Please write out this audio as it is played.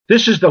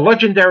This is the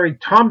legendary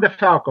Tom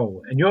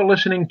DeFalco, and you're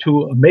listening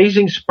to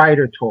Amazing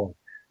Spider Talk.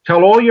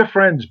 Tell all your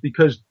friends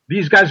because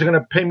these guys are going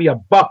to pay me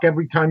 $1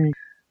 every time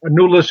a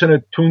new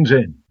listener tunes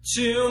in.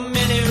 Too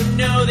many who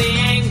know the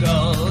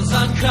angles,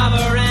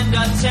 uncover and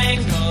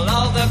untangle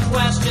all the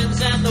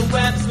questions and the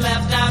webs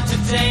left out to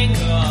tangle.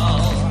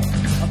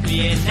 I'll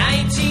be in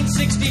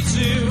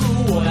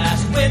 1962,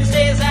 last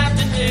Wednesday's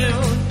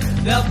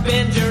afternoon. They'll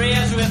bend your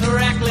ears with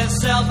reckless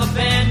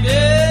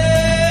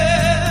self-abandon.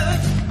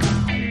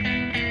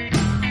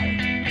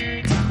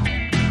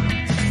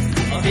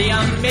 The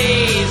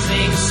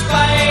Amazing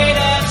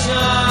Spider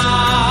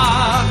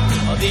Talk.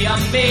 The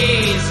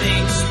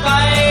Amazing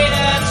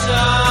Spider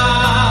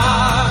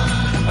Talk.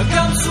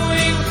 Come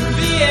swing through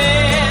the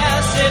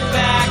air, sit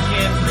back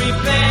and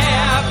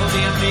prepare for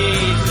the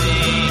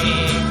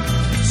Amazing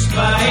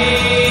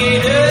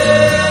Spider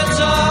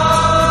Talk.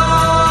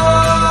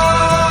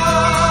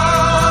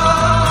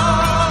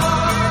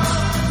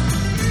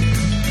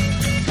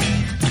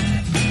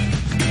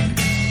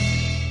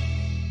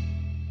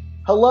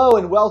 Hello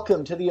and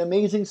welcome to the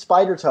Amazing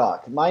Spider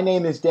Talk. My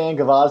name is Dan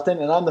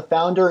Gvozden and I'm the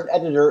founder and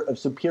editor of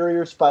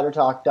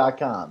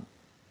SuperiorSpiderTalk.com.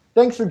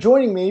 Thanks for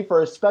joining me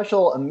for a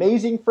special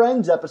Amazing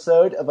Friends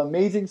episode of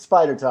Amazing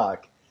Spider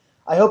Talk.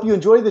 I hope you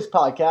enjoy this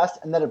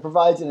podcast and that it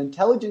provides an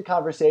intelligent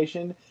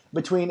conversation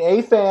between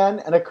a fan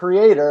and a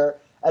creator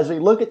as we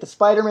look at the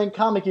Spider-Man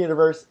comic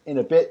universe in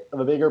a bit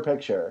of a bigger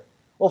picture.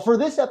 Well, for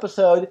this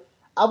episode,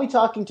 I'll be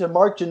talking to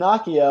Mark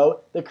Ginocchio,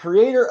 the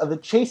creator of the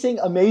Chasing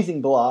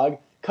Amazing blog,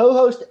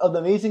 co-host of the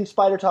Amazing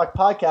Spider Talk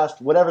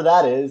podcast, whatever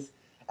that is,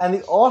 and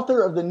the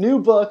author of the new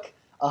book,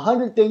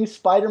 100 Things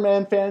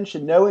Spider-Man Fans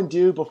Should Know and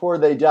Do Before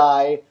They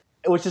Die,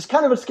 which is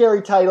kind of a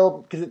scary title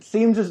because it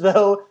seems as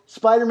though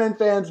Spider-Man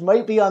fans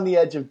might be on the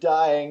edge of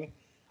dying.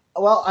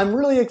 Well, I'm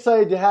really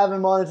excited to have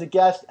him on as a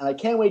guest, and I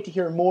can't wait to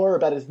hear more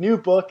about his new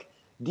book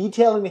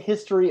detailing the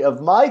history of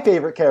my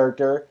favorite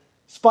character,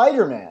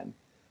 Spider-Man.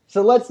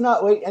 So let's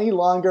not wait any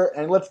longer,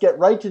 and let's get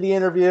right to the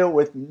interview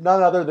with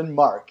none other than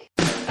Mark.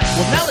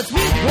 Well, now let's meet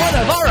one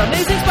of our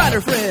amazing spider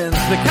friends.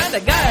 The kind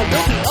of guy I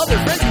go to other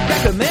friends who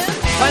recommend.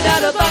 Find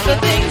out about the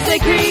things they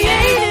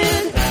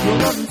created. You'll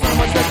love them so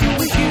much that you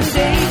wish you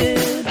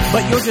dated.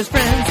 But you're just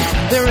friends.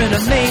 They're an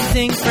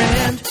amazing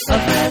friend. A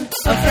friend,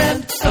 a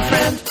friend, a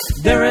friend.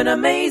 They're an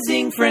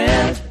amazing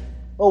friend.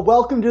 Well,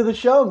 welcome to the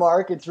show,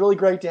 Mark. It's really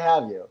great to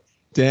have you.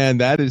 Dan,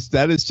 that is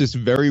just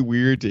very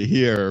weird to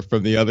hear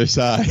from the other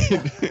side.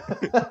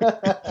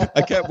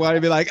 I kept wanting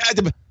to be like, I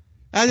don't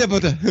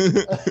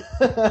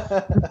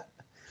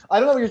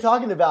know what you're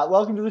talking about.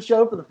 Welcome to the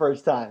show for the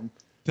first time.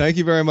 Thank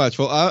you very much.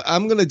 Well,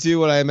 I'm going to do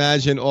what I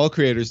imagine all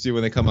creators do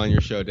when they come on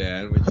your show,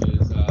 Dan, which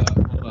is,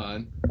 hold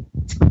on.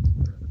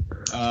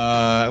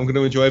 I'm going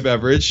to enjoy a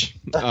beverage.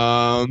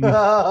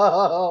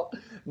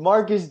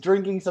 Mark is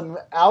drinking some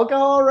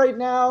alcohol right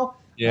now.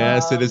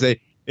 Yes, it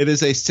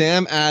is a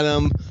Sam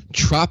Adams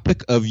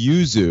Tropic of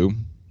Yuzu.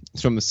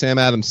 It's from the Sam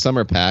Adams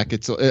Summer Pack.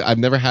 I've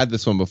never had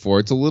this one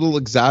before. It's a little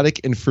exotic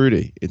and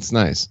fruity. It's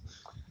nice.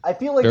 I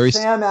feel like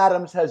Sam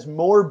Adams has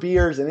more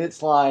beers in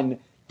its line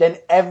than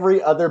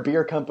every other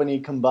beer company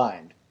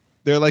combined.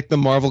 They're like the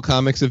Marvel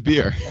Comics of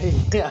beer.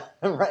 Yeah,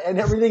 right. And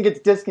everything gets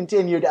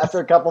discontinued after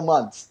a couple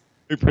months.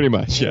 Pretty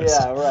much, yes.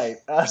 Yeah, right.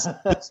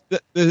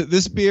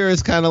 This beer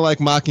is kind of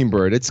like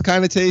Mockingbird. It's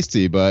kind of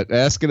tasty, but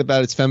ask it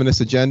about its feminist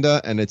agenda,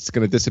 and it's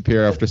going to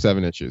disappear after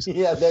 7 issues.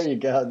 Yeah, there you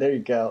go. There you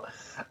go.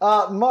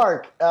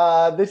 Mark,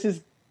 this is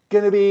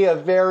going to be a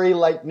very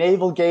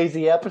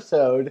navel-gazing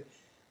episode.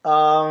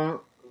 I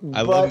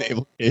love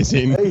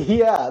navel-gazing.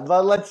 Yeah,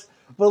 but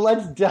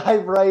let's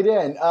dive right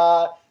in.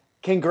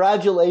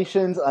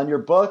 Congratulations on your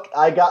book.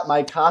 I got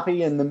my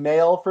copy in the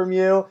mail from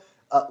you.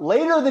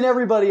 Later than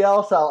everybody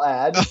else, I'll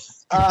add.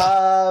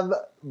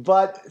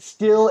 But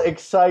still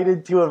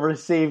excited to have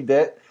received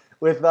it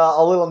with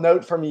a little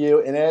note from you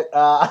in it.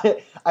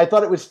 I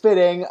thought it was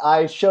fitting.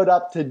 I showed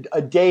up to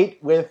a date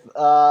with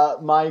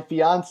my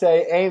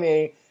fiance,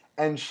 Amy,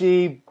 and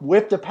she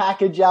whipped a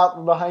package out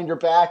from behind her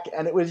back,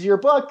 and it was your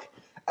book.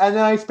 And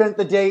then I spent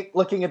the date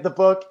looking at the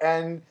book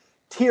and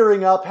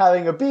tearing up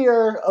having a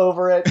beer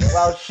over it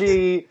while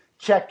she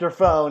checked her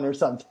phone or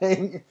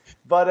something.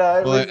 But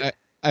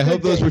I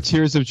hope those were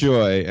tears of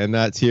joy and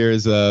not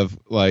tears of,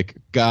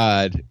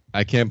 God,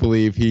 I can't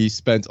believe he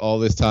spent all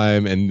this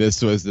time and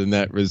this was the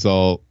net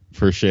result,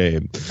 for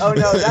shame. Oh,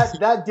 no,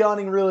 that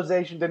dawning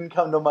realization didn't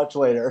come till much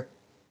later.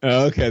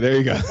 Oh, okay, there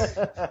you go.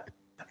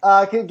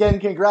 Again,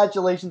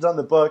 congratulations on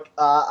the book.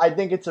 I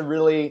think it's a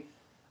really...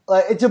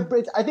 I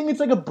think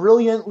it's like a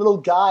brilliant little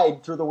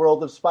guide through the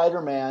world of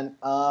Spider-Man.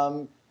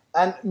 And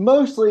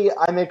mostly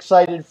I'm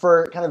excited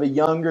for kind of a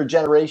younger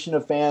generation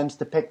of fans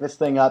to pick this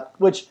thing up,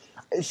 which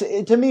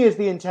to me is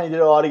the intended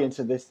audience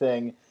of this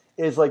thing,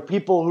 is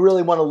people who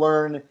really want to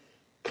learn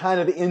kind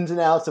of the ins and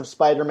outs of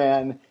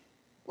Spider-Man,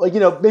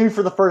 maybe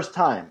for the first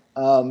time.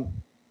 But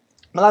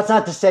that's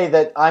not to say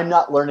that I'm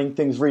not learning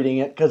things reading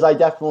it, because I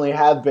definitely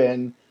have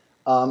been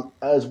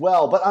as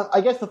well. But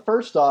I guess the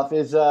first off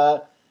is...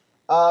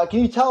 can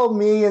you tell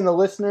me and the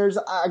listeners,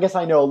 I guess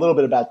I know a little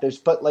bit about this,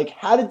 but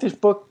how did this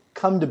book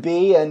come to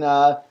be? And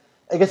I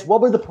guess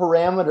what were the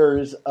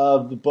parameters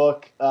of the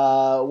book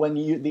when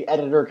the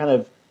editor kind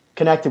of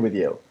connected with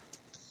you?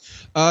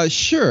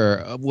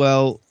 Sure.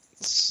 Well,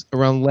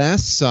 around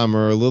last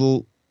summer, a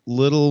little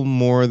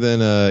more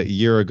than a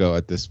year ago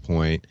at this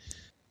point,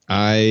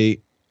 I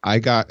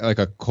got like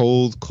a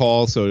cold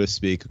call, so to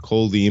speak, a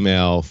cold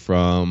email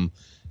from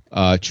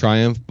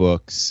Triumph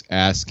Books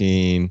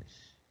asking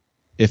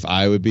if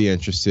I would be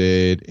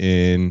interested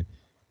in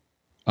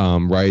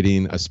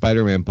writing a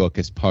Spider-Man book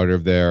as part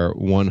of their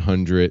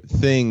 100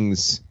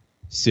 Things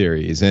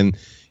series. And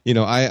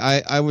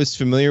I was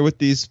familiar with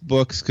these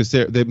books because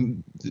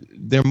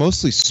they're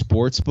mostly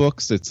sports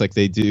books. It's like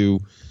they do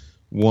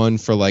one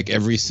for like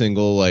every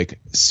single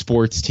like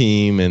sports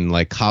team and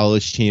like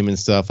college team and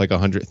stuff, like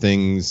 100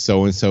 Things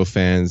so and so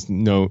fans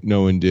know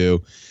and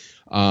do.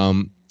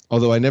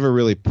 Although I never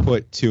really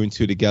put two and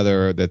two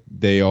together that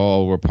they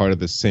all were part of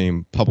the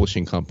same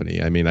publishing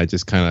company. I mean, I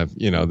just kind of,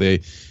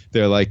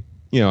 they're like,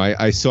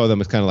 I saw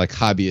them as kind of like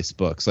hobbyist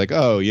books, like,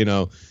 oh, you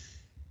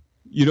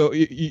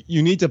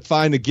need to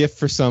find a gift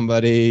for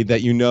somebody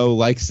that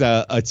likes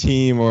a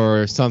team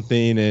or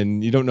something,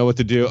 and you don't know what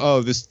to do.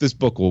 Oh, this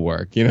book will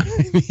work. You know what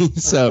I mean?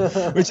 So,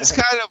 which is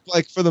kind of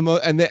like for the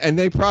most, and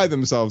they pride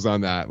themselves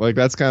on that. Like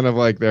that's kind of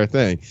like their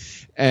thing.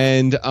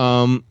 And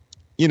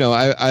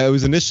I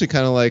was initially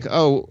kind of like,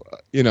 oh,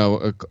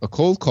 a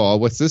cold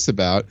call. What's this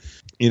about?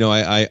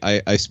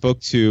 I spoke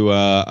to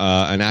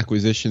an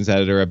acquisitions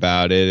editor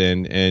about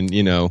it, and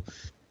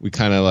we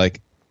kind of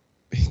like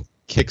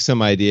kick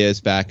some ideas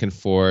back and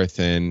forth,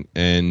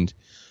 and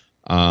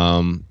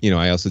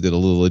I also did a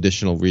little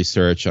additional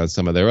research on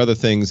some of their other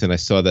things, and I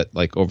saw that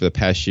like over the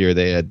past year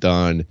they had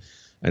done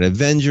an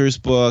Avengers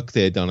book,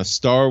 they had done a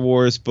Star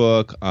Wars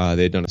book,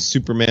 they had done a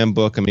Superman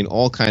book. I mean,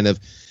 all kind of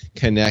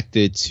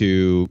connected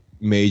to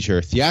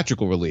major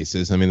theatrical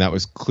releases. I mean, that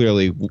was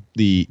clearly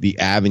the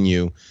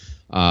avenue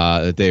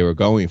that they were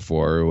going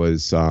for,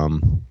 was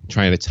trying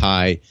to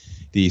tie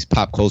these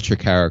pop culture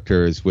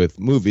characters with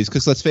movies.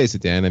 Because let's face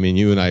it, Dan, I mean,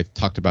 you and I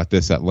talked about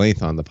this at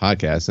length on the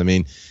podcast. I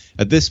mean,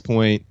 at this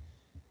point,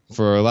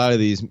 for a lot of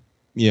these,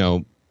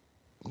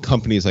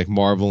 companies like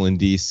Marvel and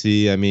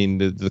DC, I mean,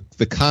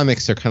 the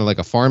comics are kind of like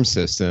a farm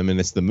system, and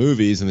it's the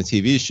movies and the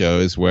TV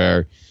shows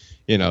where,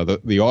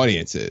 the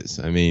audience is.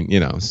 I mean,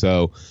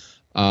 so,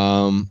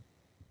 and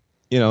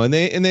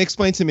they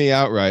explained to me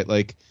outright,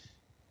 like,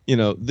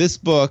 this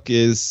book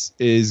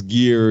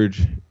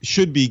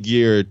should be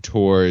geared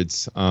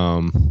towards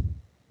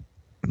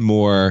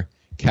more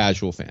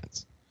casual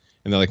fans.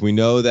 And they're like, we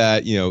know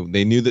that,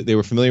 they knew that they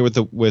were familiar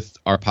with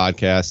our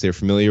podcast. They were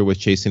familiar with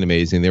Chasing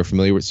Amazing. They were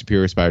familiar with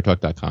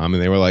SuperiorSpiderTalk.com.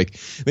 And they were like,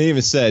 they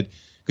even said,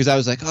 because I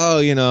was like,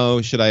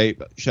 oh, should I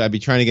be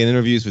trying to get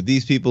interviews with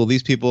these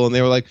people? And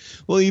they were like,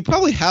 well, you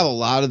probably have a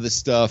lot of the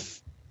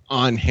stuff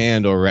on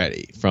hand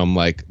already from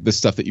like the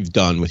stuff that you've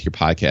done with your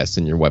podcast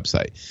and your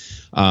website.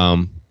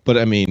 But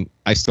I mean,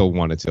 I still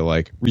wanted to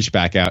like reach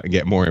back out and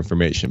get more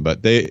information.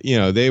 But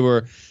they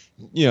were,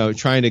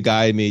 trying to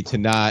guide me to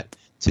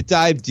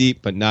dive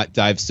deep, but not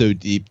dive so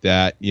deep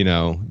that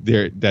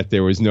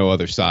there was no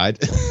other side.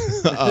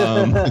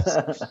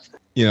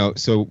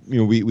 So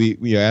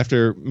we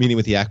after meeting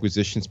with the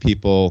acquisitions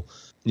people,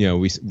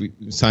 we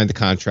signed the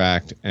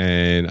contract,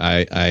 and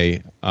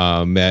I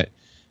met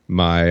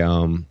my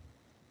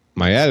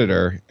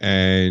editor,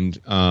 and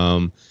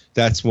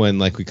that's when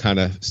like we kind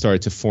of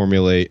started to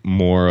formulate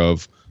more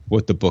of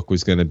what the book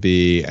was going to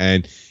be.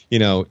 And I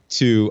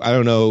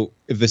don't know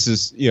if this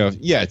is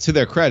to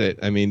their credit,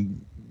 I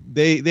mean,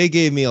 they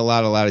gave me a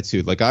lot of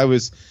latitude. Like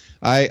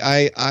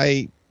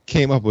I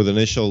came up with an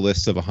initial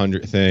list of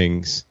 100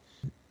 things,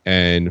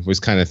 and was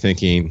kind of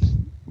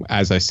thinking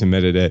as I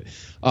submitted it,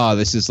 oh,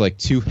 this is like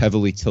too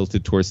heavily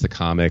tilted towards the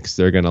comics.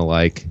 They're gonna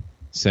like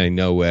say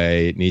no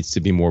way, it needs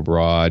to be more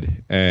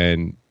broad.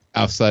 And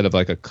outside of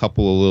like a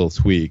couple of little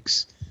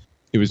tweaks,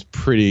 it was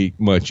pretty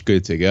much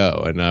good to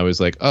go. And I was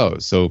like, oh,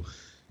 so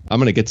I'm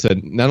going to get to,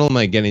 not only am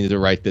I getting to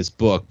write this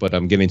book, but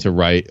I'm getting to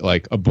write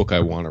like a book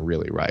I want to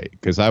really write.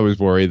 Because I was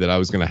worried that I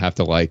was going to have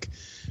to like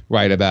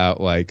write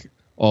about like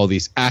all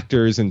these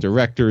actors and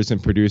directors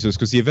and producers.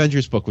 Because the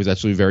Avengers book was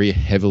actually very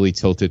heavily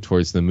tilted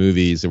towards the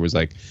movies. There was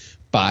like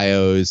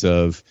bios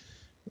of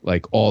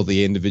like all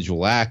the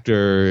individual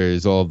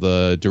actors, all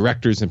the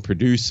directors and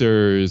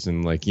producers,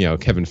 and like,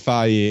 Kevin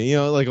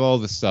Feige, like all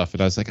this stuff.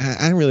 And I was like,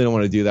 I really don't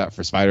want to do that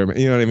for Spider-Man.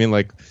 You know what I mean?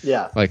 Like,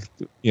 yeah, like,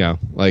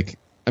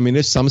 I mean,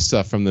 there's some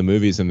stuff from the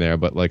movies in there,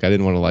 but like, I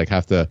didn't want to like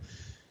have to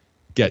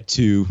get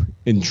too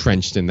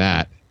entrenched in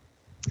that.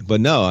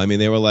 But no, I mean,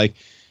 they were like,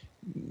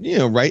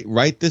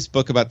 write this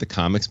book about the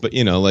comics, but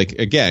like,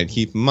 again,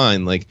 keep in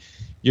mind, like,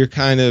 you're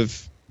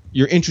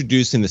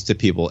introducing this to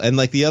people. And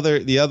like the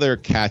other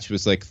catch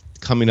was like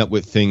coming up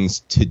with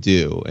things to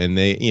do. And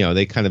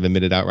they kind of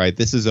admitted outright,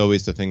 this is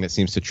always the thing that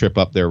seems to trip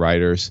up their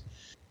writers.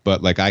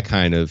 But like, I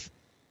kind of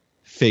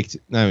faked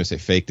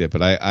it,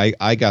 but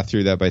I got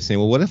through that by saying,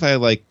 well, what if I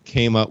like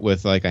came up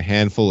with like a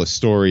handful of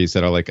stories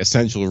that are like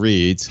essential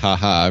reads?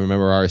 Haha.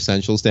 Remember our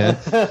essentials, Dan?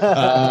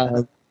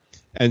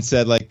 and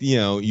said, like, you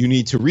know, you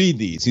need to read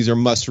these. These are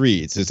must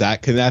reads.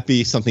 Can that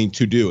be something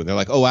to do? And they're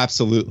like, oh,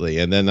 absolutely.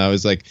 And then I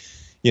was like,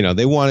 you know,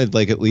 they wanted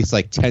like at least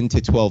like 10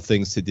 to 12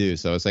 things to do.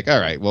 So I was like, all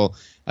right, well,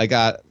 I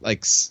got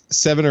like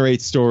 7 or 8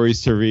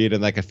 stories to read,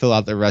 and I could fill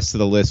out the rest of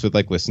the list with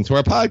like, listen to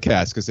our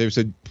podcast, because they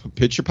said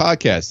pitch your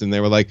podcast, and they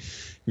were like,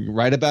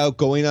 write about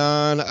going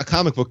on a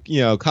comic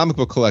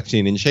book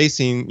collection and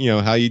chasing, you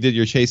know, how you did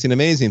your Chasing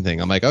Amazing thing.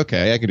 I'm like,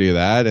 okay, I can do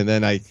that. And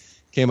then I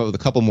came up with a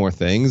couple more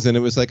things, and it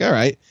was like, all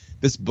right,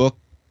 this book's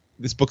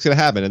gonna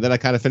happen. And then I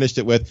kind of finished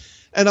it with,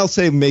 and I'll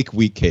say make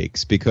wheat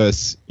cakes,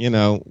 because, you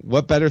know,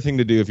 what better thing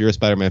to do if you're a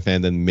Spider-Man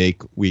fan than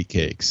make wheat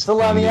cakes? So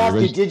let me ask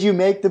you, did you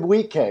make the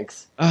wheat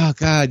cakes? Oh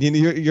God, you know,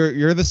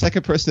 you're the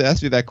second person to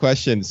ask me that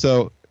question.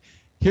 So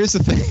here's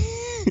the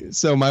thing.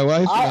 So my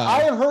wife,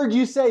 I have heard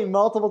you say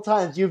multiple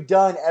times you've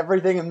done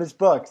everything in this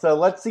book. So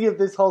let's see if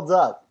this holds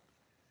up.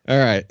 All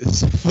right,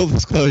 so full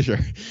disclosure.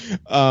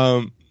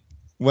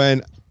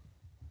 When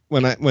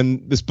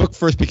this book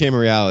first became a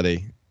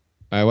reality,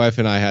 my wife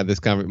and I had this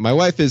conversation. My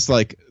wife is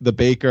like the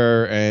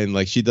baker, and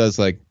like she does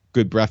like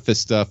good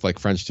breakfast stuff, like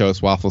French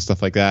toast, waffle,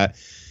 stuff like that.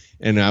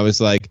 And I was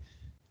like,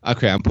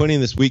 okay, I'm putting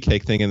this wheat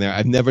cake thing in there.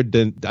 I've never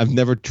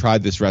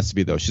tried this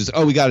recipe though. She's,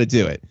 oh, we got to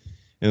do it.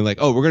 And like,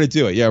 oh, we're gonna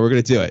do it. Yeah, we're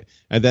gonna do it.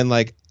 And then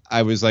like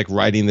I was like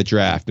writing the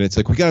draft, and it's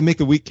like, we gotta make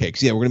the wheat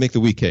cakes. Yeah, we're gonna make the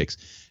wheat cakes.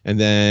 And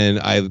then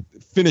I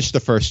finished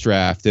the first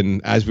draft,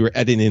 and as we were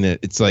editing it,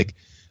 it's like,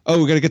 oh,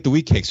 we got to get the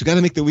wheat cakes. We got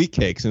to make the wheat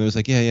cakes. And it was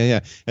like,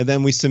 yeah. And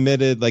then we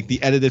submitted like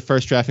the edited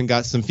first draft and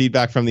got some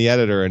feedback from the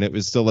editor. And it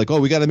was still like, oh,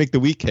 we got to make the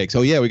wheat cakes.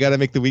 Oh, yeah, we got to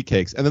make the wheat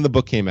cakes. And then the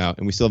book came out,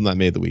 and we still have not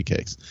made the wheat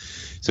cakes.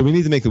 So we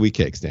need to make the wheat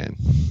cakes, Dan.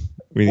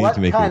 We need what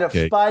to make kind of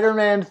cakes.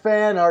 Spider-Man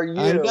fan are you?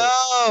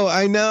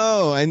 I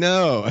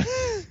know.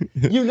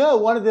 You know,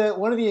 one of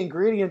the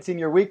ingredients in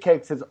your wheat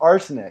cakes is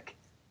arsenic.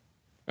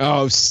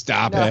 Oh,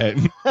 stop it.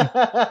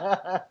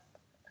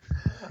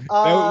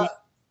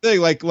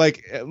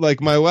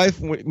 Like my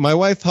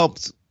wife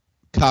helped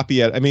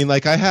copy it. I mean,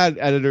 like I had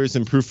editors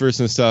and proofers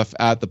and stuff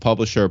at the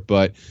publisher,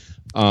 but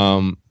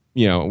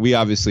you know, we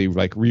obviously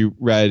like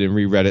reread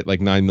it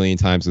like 9 million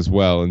times as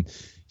well. And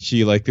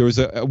she like, there was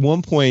at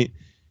one point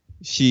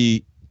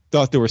she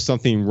thought there was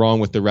something wrong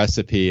with the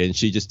recipe, and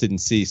she just didn't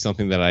see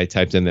something that I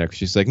typed in there.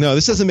 She's like, no,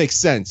 this doesn't make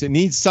sense. It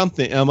needs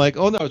something. And I'm like,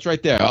 oh no, it's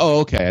right there. Oh,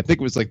 okay. I think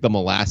it was like the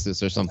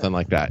molasses or something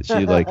like that.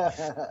 She like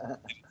didn't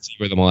see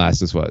where the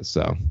molasses was.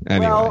 So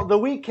anyway. Well, the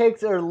wheat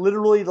cakes are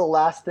literally the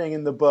last thing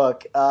in the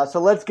book. So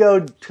let's go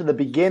to the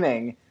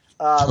beginning,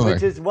 Sure.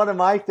 which is one of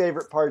my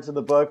favorite parts of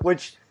the book,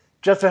 which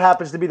just so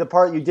happens to be the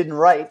part you didn't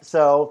write.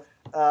 So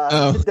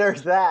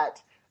there's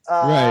that.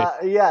 Right.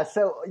 Yeah,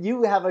 so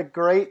you have a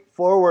great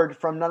foreword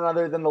from none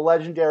other than the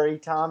legendary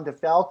Tom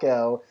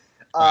DeFalco,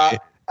 Right.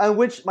 in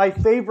which my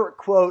favorite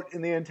quote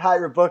in the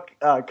entire book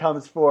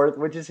comes forth,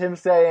 which is him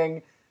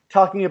saying,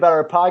 talking about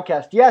our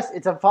podcast, yes,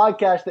 it's a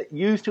podcast that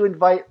used to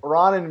invite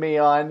Ron and me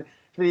on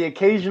for the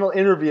occasional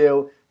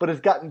interview, but has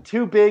gotten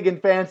too big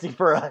and fancy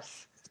for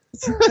us.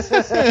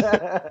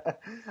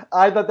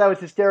 I thought that was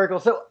hysterical.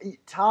 So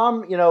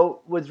Tom, you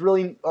know, was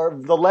really, or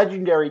the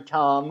legendary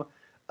Tom,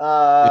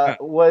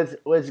 was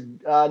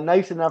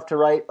nice enough to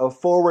write a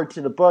foreword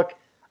to the book.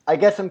 I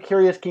guess I'm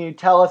curious, can you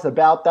tell us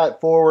about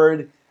that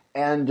foreword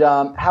and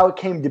how it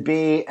came to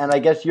be, and I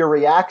guess your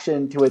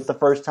reaction to it the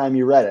first time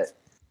you read it?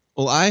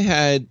 Well, I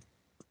had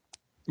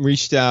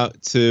reached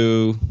out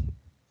to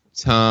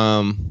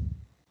Tom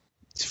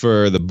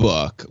for the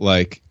book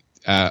like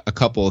a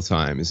couple of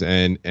times,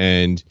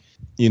 and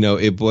you know,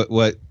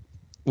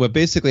 what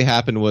basically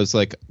happened was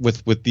like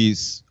with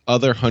these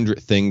other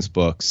 100 Things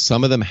books,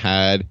 some of them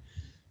had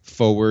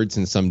forwards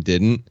and some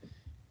didn't.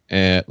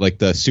 Like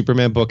the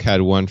Superman book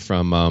had one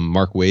from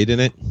Mark Waid in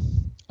it,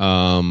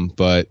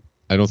 but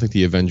I don't think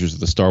the Avengers or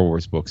the Star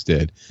Wars books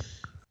did.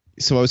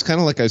 So I was kind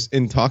of like, I was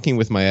in talking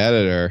with my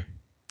editor.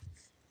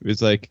 He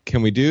was like,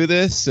 "Can we do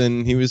this?"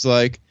 And he was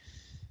like,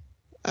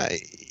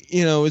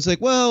 it's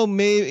like, well,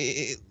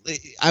 maybe.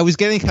 I was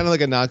getting kind of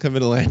like a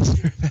non-committal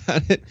answer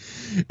about it,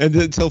 and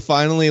until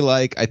finally,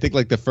 like, I think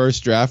like the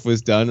first draft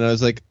was done, and I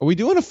was like, "Are we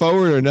doing a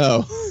forward or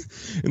no?"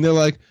 And they're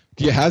like,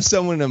 "Do you have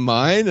someone in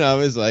mind?" And I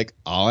was like,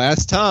 "I'll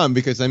ask Tom,"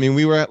 because I mean,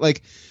 we were at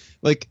like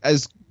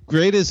as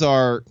great as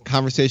our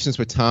conversations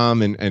with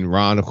Tom and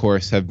Ron, of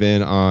course, have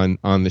been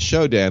on the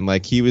show, Dan.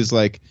 Like he was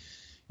like,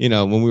 you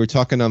know, when we were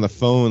talking on the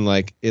phone,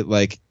 like it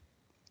like.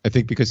 I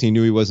think because he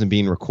knew he wasn't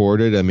being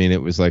recorded. I mean,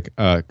 it was like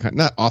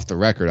not off the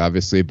record,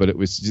 obviously, but it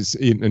was just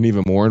an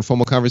even more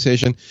informal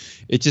conversation.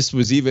 It just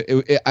was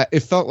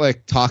it felt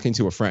like talking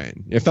to a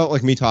friend. It felt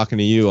like me talking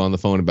to you on the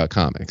phone about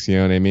comics. You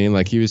know what I mean?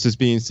 Like he was just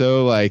being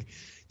so like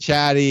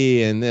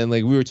chatty, and then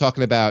like we were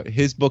talking about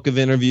his book of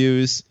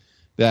interviews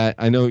that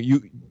I know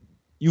you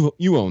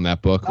own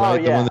that book,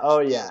 right?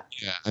 Oh yeah.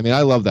 Yeah. I mean,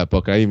 I love that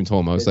book. I even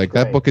told him I was like,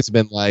 that book has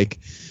been like,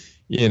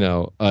 you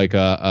know, like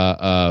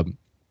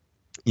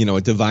you know,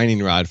 a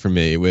divining rod for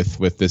me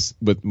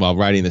while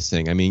writing this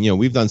thing. I mean, you know,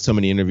 we've done so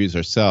many interviews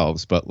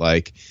ourselves, but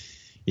like,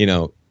 you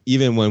know,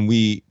 even when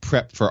we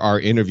prep for our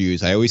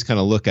interviews, I always kind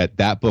of look at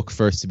that book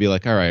first to be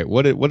like, all right,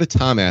 what did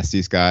Tom ask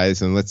these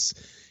guys? And let's,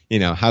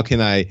 how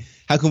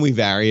can we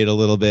vary it a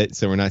little bit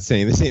so we're not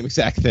saying the same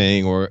exact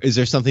thing? Or is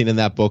there something in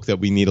that book that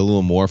we need a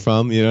little more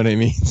from? You know what I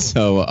mean?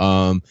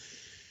 So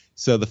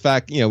the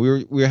fact, we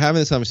were having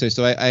this conversation.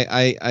 So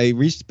I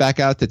reached back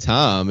out to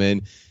Tom,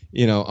 and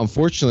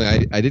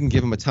unfortunately, I didn't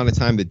give him a ton of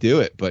time to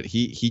do it, but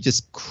he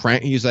just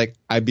cranked. He was like,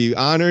 I'd be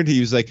honored. He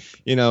was like,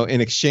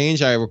 in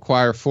exchange, I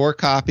require 4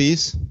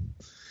 copies.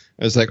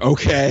 I was like,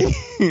 okay,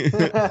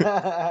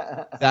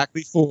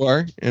 exactly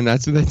 4, and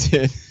that's what I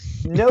did.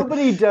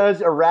 Nobody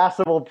does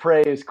irascible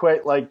praise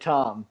quite like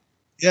Tom.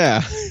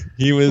 Yeah,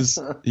 he was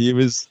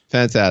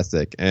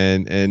fantastic,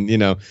 and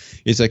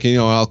he's like,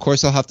 of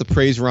course I'll have to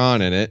praise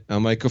Ron in it.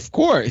 I'm like, of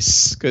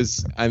course,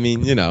 because I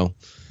mean,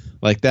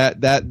 like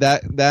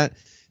that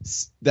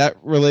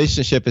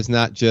relationship is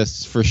not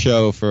just for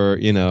show for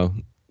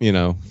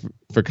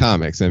for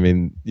comics. I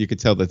mean, you could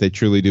tell that they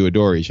truly do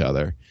adore each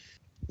other.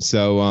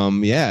 So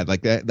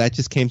like that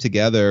just came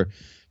together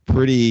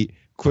pretty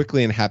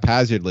quickly and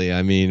haphazardly.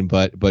 I mean,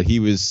 but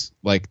he was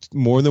like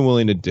more than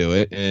willing to do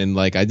it, and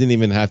like I didn't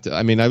even have to.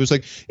 I mean, I was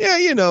like,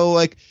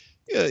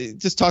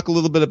 just talk a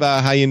little bit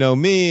about how you know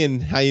me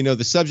and how you know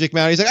the subject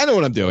matter. He's like, I know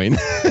what I'm doing.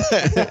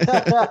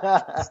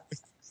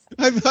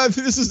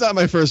 This is not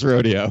my first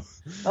rodeo.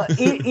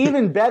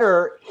 Even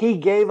better, he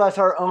gave us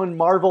our own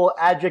Marvel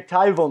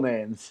adjectival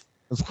names.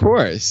 Of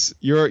course,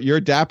 you're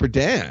Dapper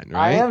Dan,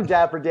 right? I am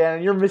Dapper Dan,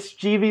 and you're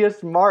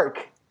Mischievous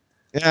Mark.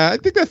 Yeah, I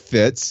think that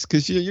fits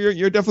because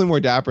you're definitely more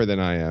dapper than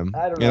I am.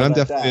 I don't know. I'm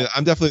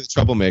definitely the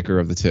troublemaker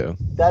of the two.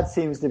 That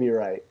seems to be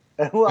right.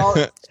 Well,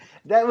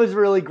 that was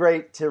really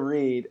great to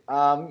read.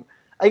 I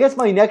guess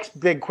my next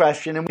big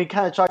question, and we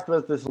kind of talked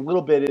about this a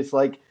little bit, is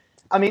like,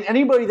 I mean,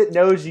 anybody that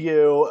knows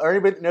you, or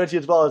anybody that knows you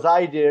as well as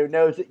I do,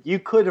 knows that you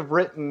could have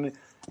written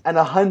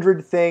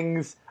 100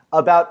 things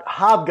about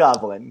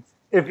Hobgoblin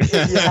if you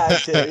had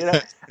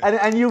to,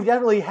 and you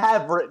definitely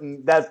have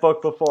written that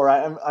book before.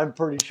 I'm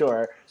pretty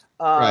sure.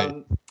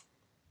 Right.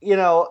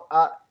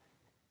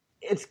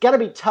 It's got to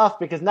be tough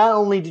because not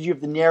only did you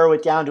have to narrow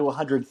it down to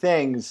 100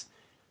 things,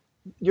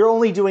 you're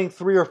only doing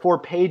 3 or 4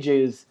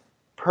 pages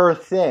per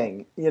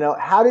thing.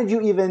 How did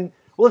you even?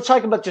 Well, let's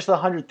talk about just the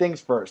 100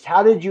 things first.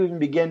 How did you even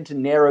begin to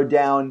narrow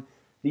down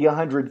the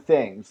 100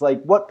 things?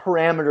 Like, what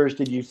parameters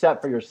did you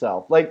set for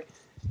yourself? Like,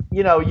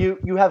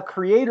 you have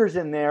creators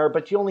in there,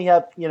 but you only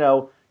have, you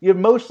have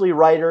mostly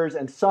writers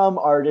and some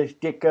artists,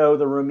 Ditko,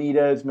 the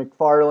Romitas,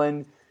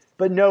 McFarlane,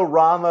 but no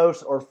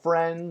Ramos or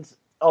Friends,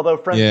 although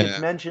Friends gets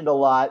mentioned a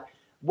lot.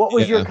 What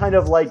was your kind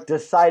of like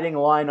deciding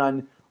line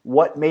on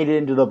what made it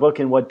into the book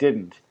and what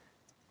didn't?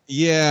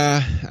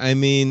 Yeah, I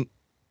mean,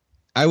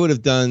 I would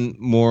have done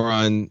more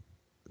on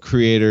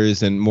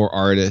creators and more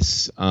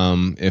artists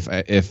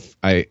if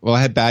I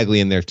had Bagley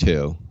in there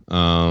too.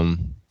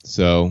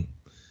 So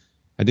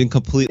I didn't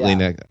completely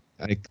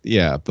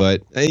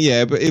but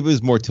it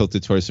was more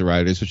tilted towards the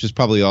writers, which is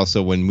probably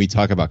also when we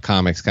talk about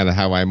comics, kind of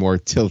how I more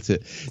tilt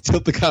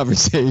the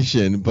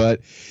conversation.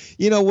 But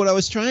what I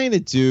was trying to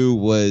do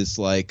was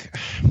like,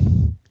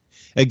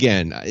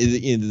 again,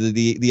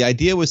 the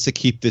idea was to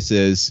keep this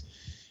as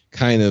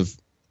kind of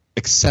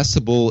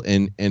accessible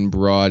and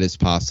broad as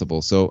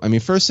possible. So I mean,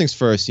 first things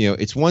first,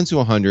 it's 1 to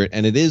 100,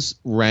 and it is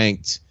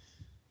ranked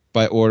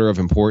by order of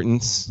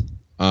importance.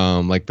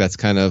 Like that's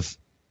kind of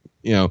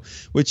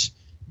which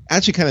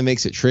actually kind of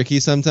makes it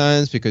tricky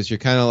sometimes because you're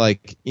kind of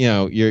like,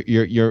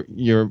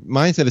 your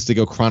mindset is to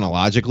go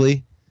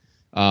chronologically,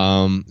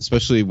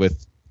 especially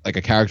with like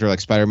a character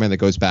like Spider-Man that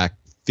goes back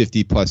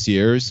 50 plus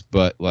years.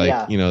 But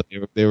like,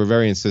 they were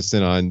very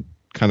insistent on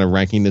kind of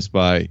ranking this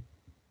by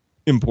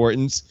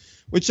importance,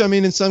 which I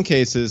mean, in some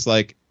cases,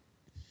 like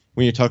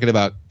when you're talking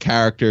about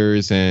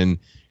characters and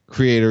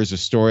creators or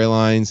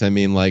storylines, I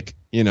mean, like,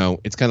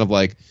 it's kind of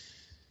like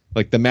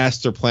the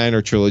Master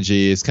Planner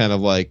trilogy is kind of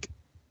like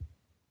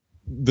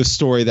the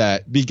story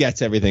that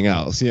begets everything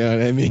else. You know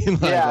what I mean?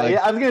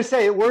 I was going to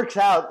say it works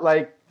out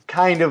like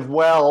kind of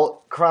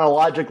well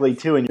chronologically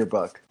too in your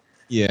book.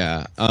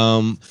 Yeah.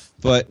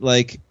 But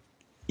like,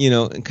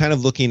 kind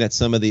of looking at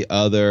some of the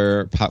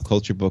other pop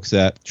culture books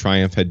that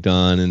Triumph had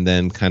done and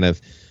then kind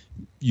of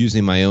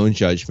using my own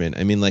judgment.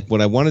 I mean, like what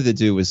I wanted to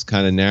do was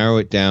kind of narrow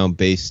it down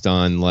based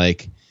on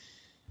like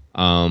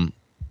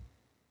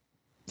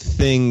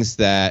things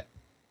that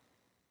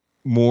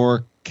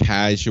more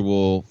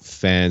casual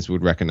fans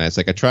would recognize.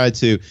 Like I tried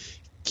to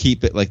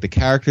keep it like the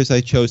characters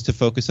I chose to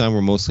focus on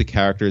were mostly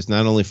characters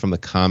not only from the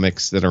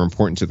comics that are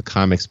important to the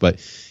comics, but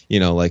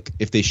like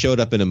if they showed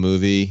up in a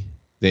movie,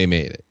 they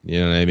made it.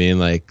 You know what I mean?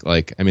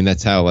 Like I mean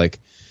that's how like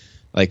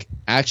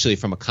actually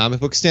from a comic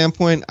book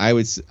standpoint, I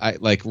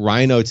like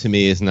Rhino to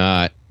me is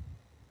not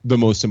the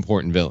most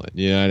important villain.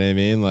 You know what I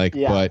mean? Like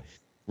but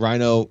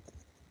Rhino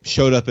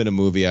showed up in a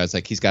movie. I was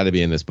like, he's got to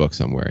be in this book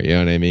somewhere. You know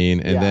what I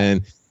mean? And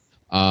then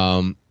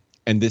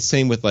and the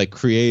same with like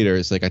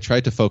creators. Like I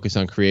tried to focus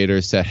on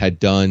creators that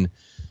had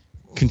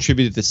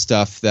contributed to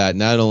stuff that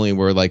not only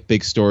were like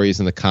big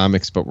stories in the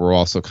comics, but were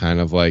also kind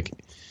of like,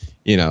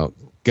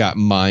 got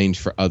mined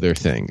for other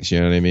things. You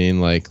know what I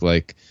mean?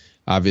 Like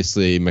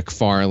obviously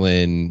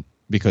McFarlane,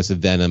 because of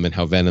Venom and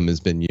how Venom has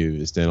been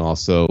used, and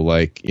also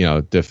like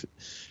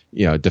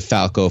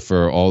DeFalco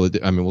for all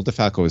the. I mean, well,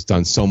 DeFalco has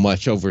done so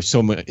much over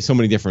so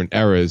many different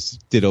eras.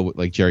 Ditto with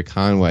like Jerry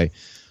Conway,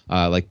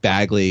 like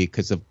Bagley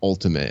because of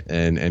Ultimate,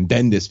 and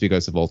Bendis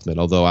because of Ultimate.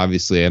 Although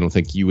obviously, I don't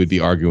think you would be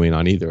arguing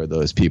on either of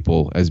those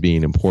people as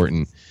being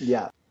important.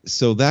 Yeah.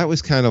 So that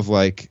was kind of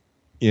like,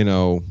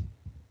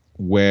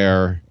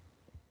 where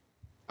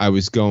I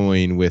was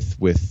going with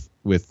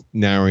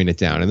narrowing it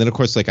down. And then of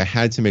course, like I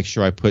had to make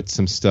sure I put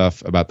some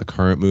stuff about the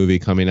current movie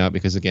coming out,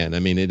 because again, I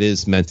mean, it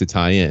is meant to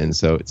tie in.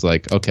 So it's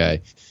like,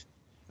 okay,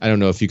 I don't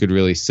know if you could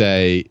really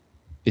say,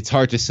 it's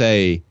hard to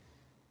say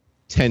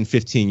 10,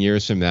 15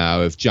 years from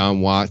now if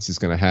John Watts is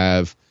going to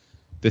have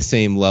the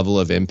same level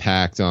of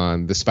impact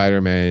on the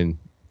Spider-Man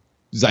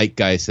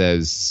zeitgeist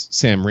as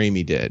Sam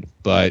Raimi did.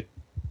 But,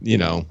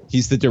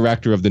 he's the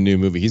director of the new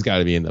movie. He's got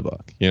to be in the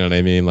book. You know what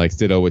I mean? Like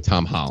ditto with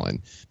Tom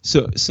Holland.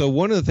 So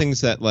one of the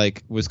things that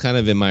like was kind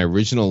of in my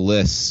original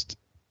list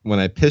when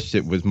I pitched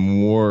it was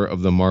more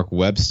of the Mark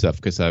Webb stuff,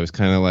 because I was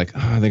kind of like,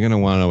 they're going to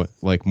want to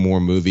like more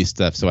movie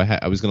stuff. So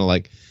I was going to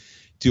like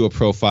do a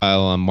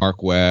profile on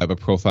Mark Webb, a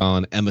profile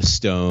on Emma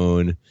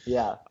Stone.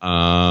 Yeah.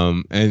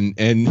 And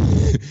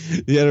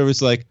the editor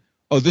was like,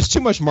 oh, there's too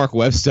much Mark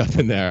Webb stuff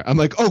in there. I'm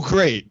like, oh,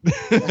 great.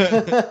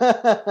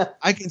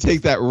 I can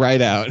take that right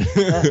out.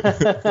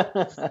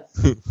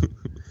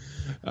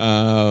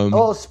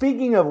 Well,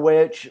 speaking of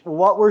which,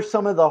 what were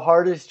some of the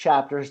hardest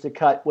chapters to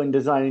cut when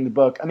designing the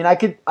book? I mean,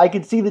 I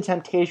could see the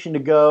temptation to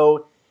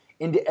go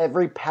into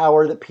every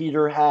power that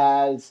Peter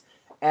has,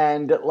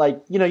 and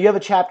like, you have a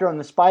chapter on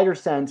the spider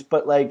sense,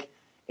 but like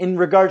in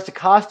regards to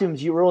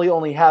costumes, you really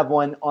only have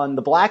one on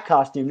the black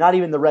costume, not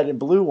even the red and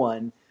blue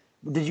one.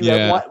 Did you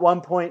at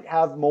one point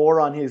have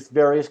more on his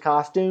various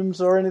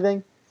costumes or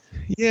anything?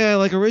 Yeah,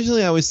 like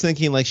originally I was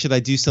thinking, like, should I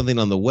do something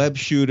on the web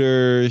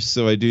shooters?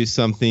 So I do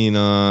something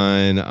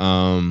on,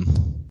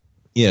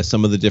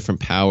 some of the different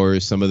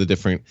powers, some of the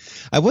different.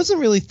 I wasn't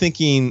really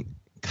thinking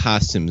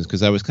costumes,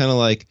 because I was kind of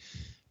like,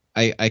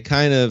 I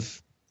kind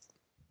of,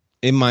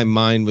 in my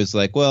mind was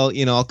like, well,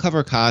 I'll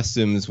cover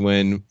costumes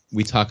when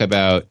we talk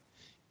about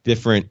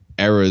different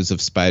eras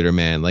of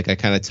Spider-Man. Like I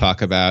kind of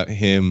talk about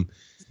him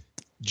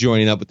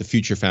joining up with the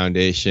Future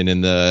Foundation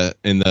in the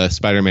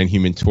Spider-Man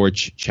Human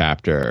Torch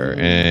chapter,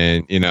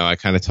 and I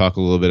kind of talk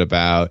a little bit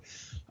about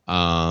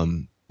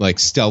like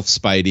Stealth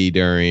Spidey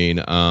during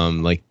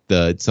like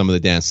some of the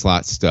Dan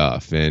Slott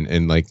stuff,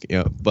 and like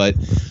but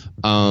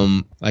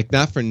like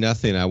not for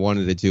nothing, I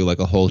wanted to do like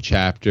a whole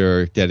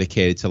chapter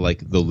dedicated to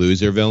like the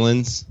loser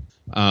villains.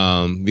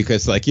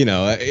 Because like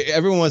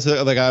everyone wants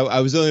to, like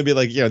I was only gonna be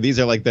like these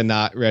are like the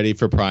not ready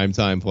for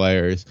primetime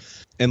players,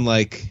 and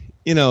like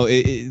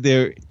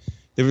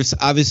there was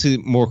obviously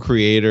more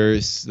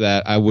creators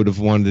that I would have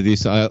wanted to do.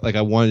 So like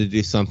I wanted to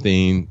do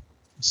something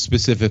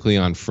specifically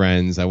on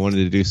Friends. I wanted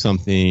to do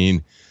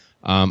something.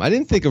 I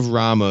didn't think of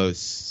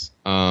Ramos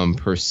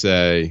per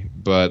se,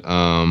 but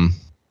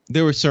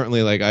there were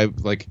certainly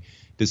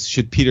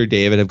should Peter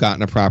David have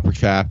gotten a proper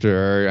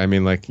chapter? I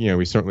mean, like,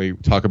 we certainly I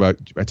talk about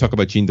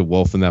Gene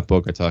DeWolf in that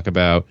book. I talk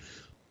about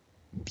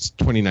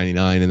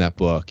 2099 in that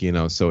book,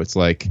 so it's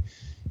like,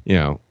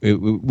 it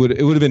would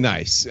have been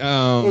nice.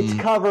 It's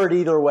covered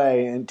either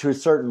way, and to a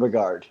certain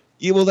regard.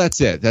 Yeah, well,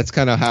 that's it. That's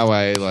kind of how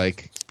I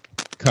like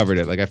covered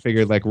it. Like I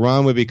figured like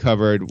Ron would be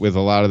covered with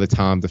a lot of the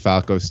Tom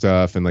DeFalco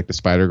stuff and like the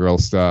Spider-Girl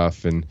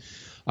stuff, and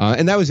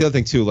that was the other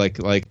thing too. Like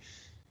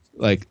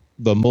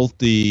the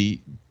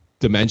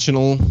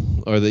multi-dimensional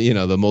or the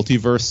the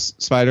multiverse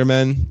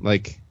Spider-Man.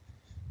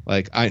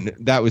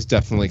 That was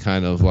definitely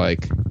kind of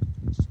like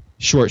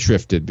short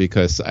shrifted,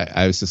 because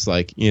I was just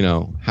like,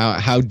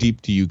 how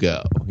deep do you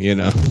go?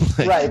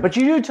 Right, but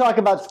you do talk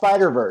about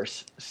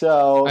Spider-Verse,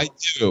 so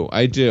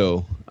I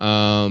do,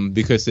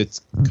 because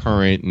it's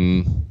current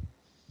and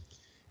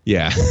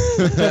yeah.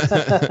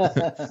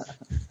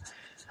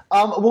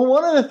 Well,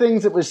 one of the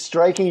things that was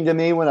striking to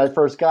me when I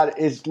first got it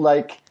is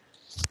like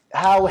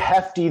how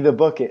hefty the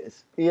book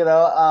is.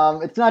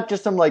 It's not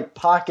just some like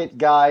pocket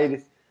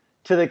guide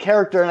to the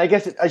character, and I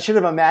guess I should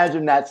have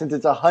imagined that since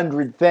it's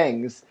 100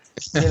 things.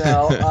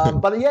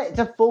 But yeah, it's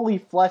a fully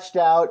fleshed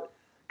out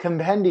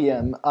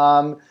compendium.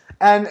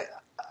 And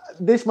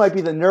this might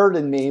be the nerd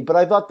in me, but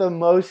I thought the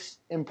most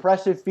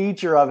impressive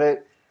feature of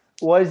it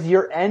was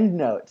your end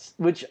notes,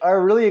 which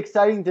are really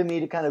exciting to me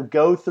to kind of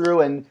go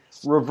through and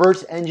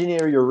reverse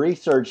engineer your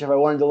research if I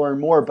wanted to learn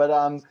more.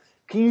 But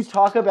can you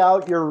talk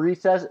about your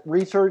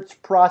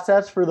research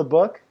process for the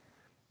book?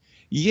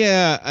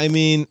 Yeah, I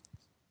mean,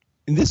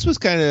 this was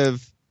kind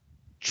of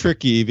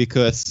tricky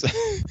because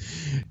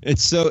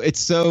it's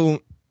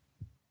so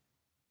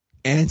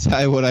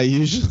anti what I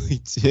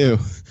usually do.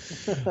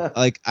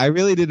 Like, I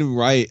really didn't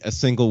write a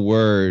single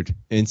word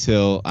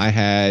until I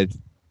had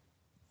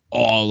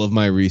all of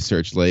my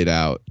research laid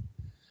out.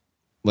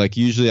 Like,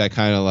 usually I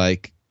kind of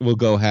like will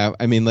go have,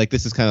 I mean, like,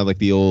 this is kind of like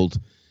the old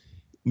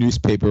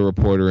newspaper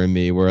reporter in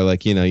me, where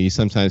like, you know, you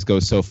sometimes go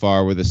so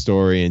far with a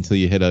story until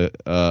you hit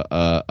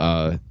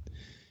a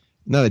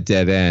not a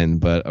dead end,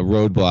 but a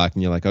roadblock,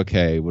 and you're like,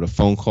 okay, with a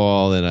phone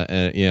call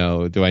and you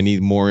know, do I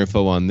need more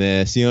info on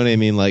this? You know what I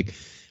mean? Like,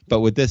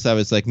 but with this, I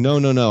was like, no,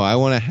 I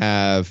want to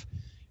have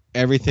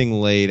everything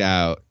laid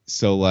out.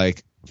 So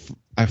like,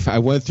 I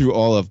went through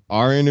all of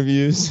our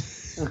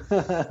interviews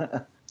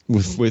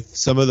with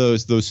some of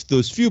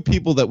those few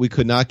people that we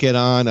could not get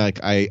on. Like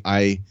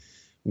I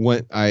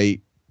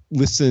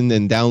listened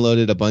and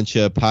downloaded a bunch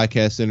of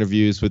podcast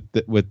interviews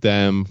with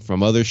them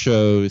from other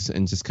shows,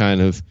 and just kind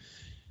of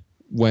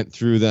went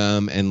through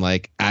them. And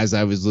like, as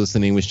I was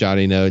listening with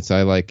jotting notes,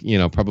 I like, you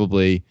know,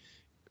 probably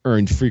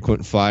earned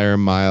frequent flyer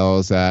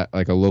miles at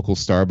like a local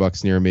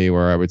Starbucks near me,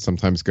 where I would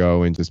sometimes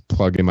go and just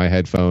plug in my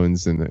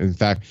headphones. And in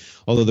fact,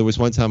 although there was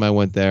one time I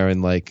went there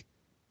and like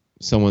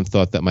someone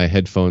thought that my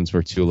headphones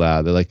were too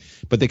loud. They're like,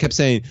 but they kept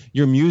saying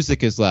your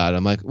music is loud.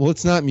 I'm like, well,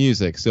 it's not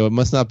music, so it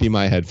must not be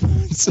my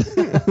headphones.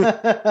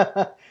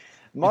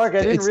 Mark,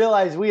 I didn't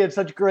realize we had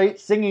such great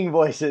singing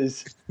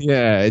voices.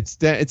 Yeah, it's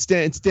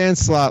Dan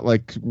Slott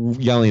like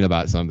yelling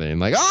about something,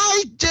 like,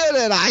 "I did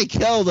it! I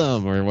killed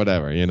him!" or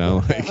whatever, you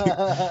know.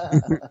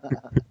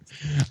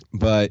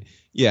 But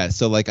yeah,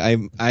 so like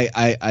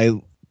I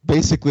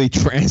basically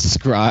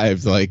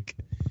transcribed like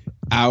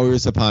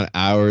hours upon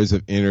hours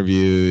of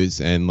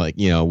interviews, and like,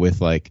 you know,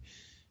 with like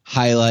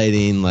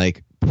highlighting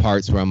like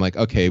parts where I'm like,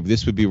 okay,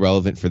 this would be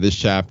relevant for this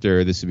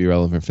chapter, this would be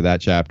relevant for that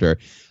chapter.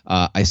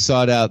 I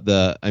sought out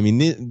to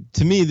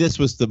me, this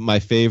was my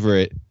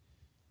favorite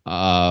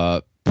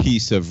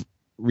piece of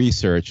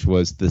research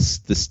was the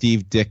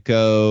Steve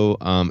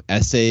Ditko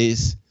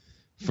essays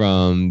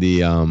from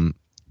the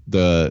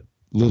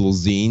little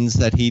zines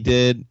that he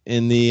did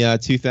in the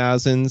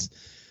 2000s.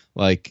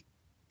 Like,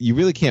 you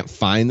really can't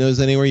find those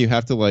anywhere. You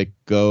have to like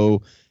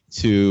go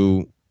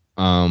to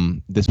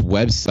this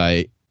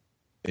website.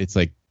 It's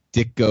like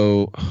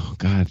Ditko. Oh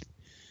God,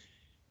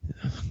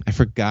 I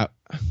forgot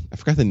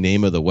the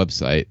name of the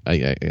website.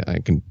 I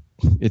can.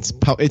 It's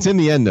in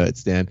the end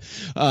notes, Dan.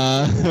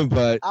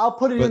 But I'll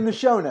put it in the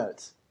show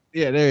notes.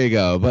 Yeah, there you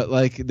go. But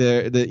like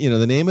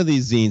the name of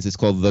these zines is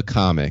called The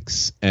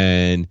Comics,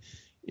 and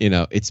you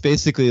know, it's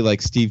basically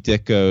like Steve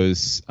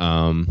Ditko's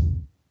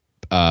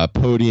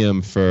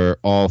podium for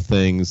all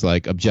things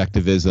like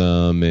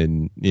objectivism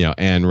and, you know,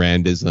 Ayn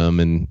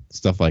Randism and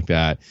stuff like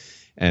that.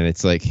 And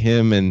it's like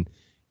him, and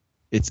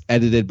it's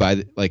edited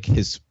by like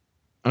his,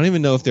 I don't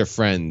even know if they're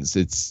friends.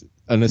 It's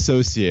an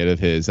associate of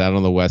his out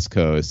on the West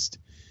Coast.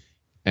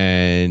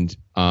 And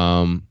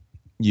I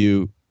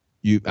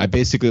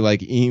basically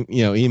like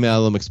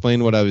email him,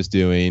 explain what I was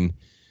doing,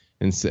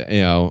 and say,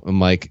 you know, I'm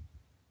like,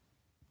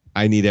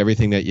 I need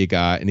everything that you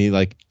got. And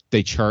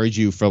they charge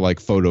you for like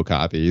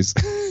photocopies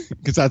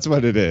because that's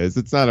what it is.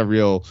 It's not a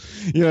real,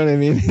 you know what I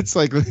mean? It's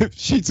like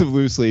sheets of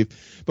loose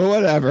leaf, but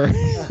whatever.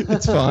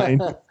 It's fine.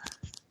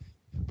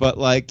 But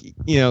like,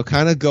 you know,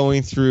 kind of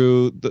going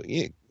through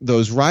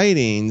those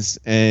writings,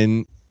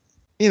 and,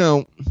 you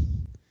know,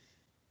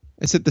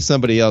 I said to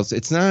somebody else,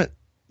 it's not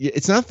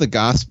the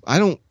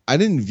gospel. I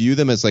didn't view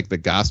them as like the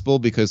gospel,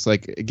 because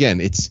like,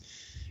 again, it's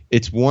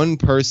one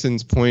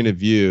person's point of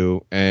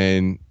view,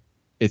 and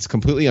it's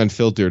completely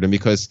unfiltered. And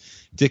because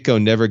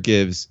Ditko never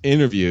gives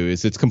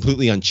interviews, it's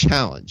completely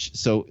unchallenged.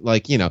 So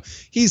like, you know,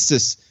 he's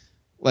just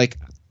like,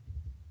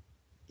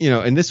 you know,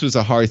 and this was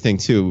a hard thing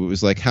too. It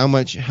was like, how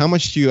much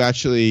do you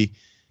actually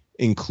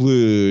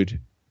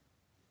include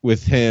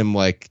with him,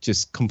 like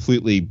just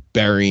completely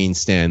burying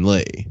Stan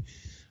Lee?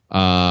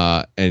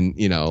 And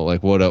you know,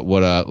 like what a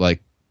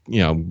like,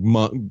 you know,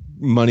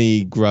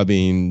 money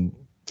grubbing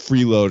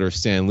freeloader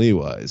Stan Lee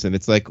was. And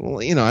it's like,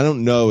 well, you know, I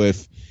don't know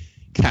if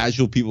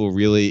casual people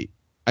really,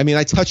 I mean,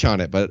 I touch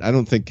on it, but I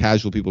don't think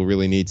casual people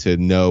really need to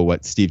know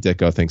what Steve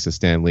Ditko thinks of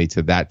Stan Lee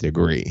to that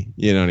degree.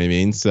 You know what I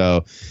mean?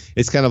 So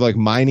it's kind of like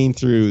mining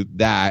through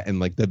that and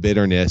like the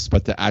bitterness,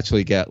 but to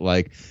actually get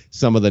like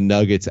some of the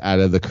nuggets out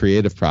of the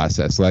creative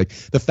process. Like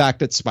the fact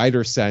that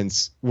Spider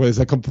Sense was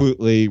a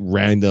completely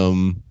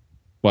random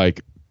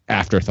like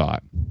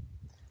afterthought,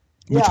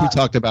 which we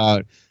talked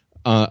about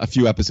a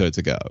few episodes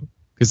ago,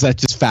 because that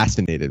just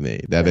fascinated me,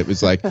 that it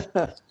was like,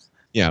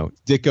 you know,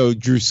 Ditko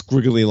drew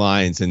squiggly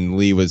lines and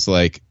Lee was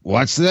like,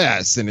 "What's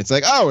this?" And it's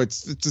like, "Oh,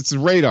 it's a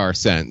radar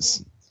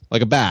sense,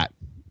 like a bat,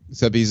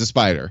 except he's a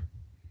spider."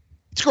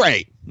 It's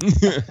great.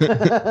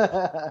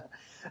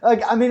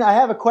 I mean, I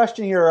have a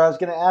question here I was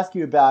going to ask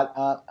you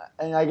about,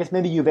 and I guess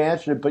maybe you've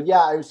answered it, but yeah,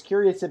 I was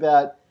curious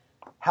about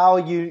how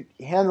you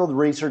handled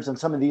research on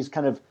some of these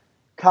kind of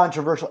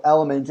controversial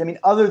elements. I mean,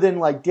 other than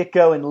like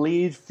Ditko and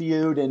Lee's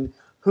feud and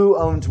who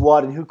owns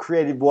what and who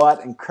created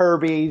what, and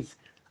Kirby's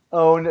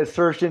own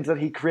assertions that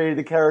he created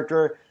the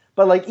character,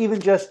 but like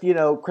even just, you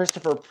know,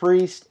 Christopher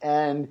Priest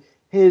and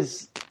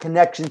his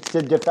connections to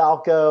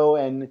DeFalco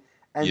and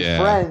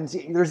friends.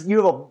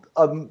 You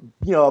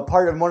have a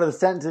part of one of the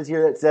sentences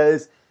here that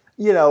says,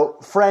 you know,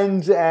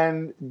 friends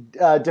and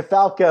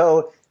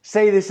DeFalco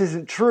say this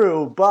isn't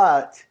true,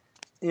 but,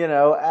 you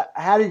know,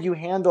 how did you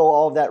handle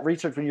all of that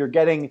research when you're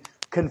getting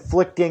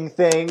conflicting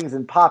things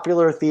and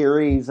popular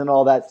theories and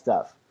all that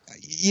stuff.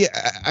 Yeah,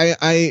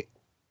 I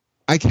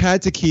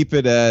had to keep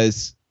it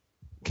as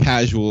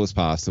casual as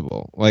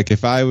possible. Like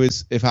if I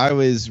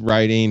was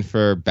writing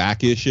for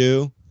back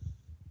issue,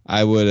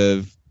 I would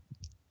have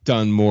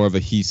done more of a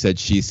he said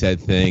she said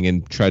thing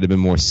and tried to be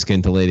more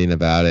scintillating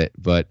about it.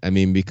 But I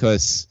mean,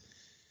 because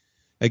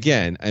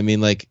again, I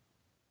mean, like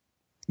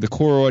the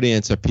core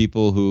audience are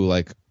people who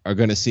like are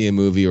going to see a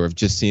movie or have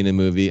just seen a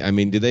movie. I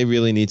mean, do they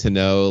really need to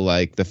know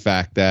like the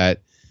fact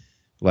that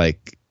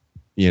like,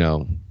 you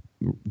know,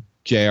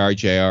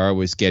 JR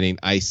was getting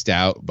iced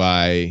out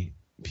by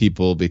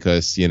people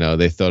because, you know,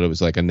 they thought it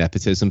was like a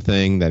nepotism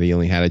thing, that he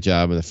only had a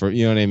job in the first,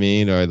 you know what I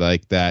mean? Or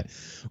like that,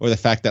 or the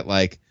fact that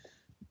like,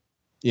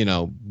 you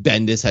know,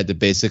 Bendis had to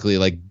basically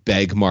like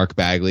beg Mark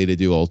Bagley to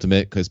do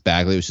Ultimate because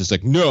Bagley was just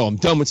like, no, I'm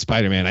done with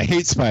Spider-Man. I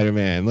hate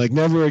Spider-Man. Like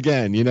never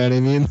again. You know what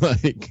I mean?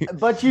 Like,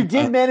 but you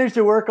did manage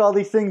to work all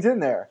these things in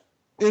there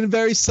in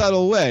very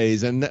subtle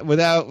ways and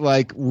without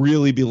like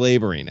really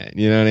belaboring it.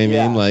 You know what I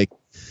mean? Yeah.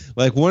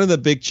 Like one of the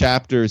big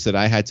chapters that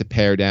I had to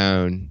pare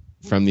down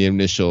from the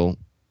initial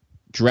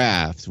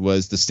draft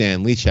was the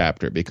Stan Lee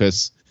chapter,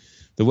 because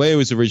the way it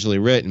was originally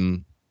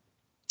written,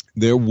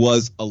 there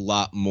was a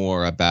lot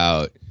more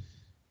about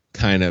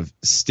kind of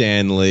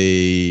Stan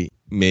Lee,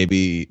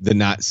 maybe the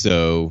not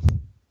so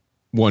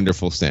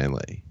wonderful Stan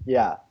Lee.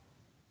 Yeah.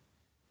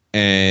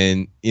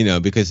 And, you know,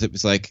 because it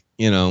was like,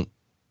 you know,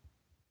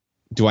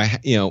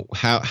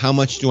 how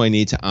much do I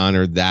need to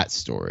honor that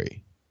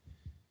story?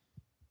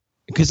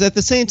 Because at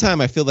the same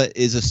time, I feel that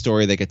is a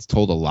story that gets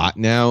told a lot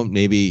now.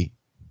 Maybe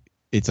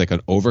it's like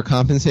an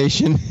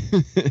overcompensation.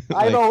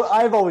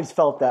 I've always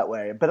felt that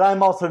way, but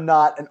I'm also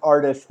not an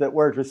artist that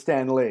worked with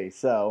Stan Lee,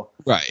 so.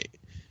 Right.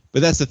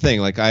 But that's the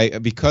thing. Like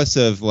because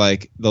of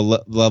like the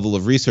level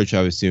of research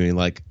I was doing,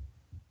 like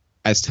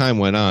as time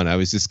went on, I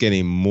was just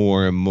getting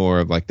more and more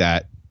of like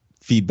that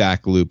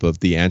feedback loop of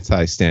the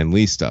anti-Stan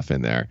Lee stuff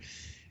in there.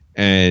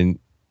 And,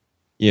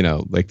 you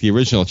know, like the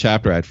original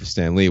chapter I had for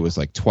Stan Lee was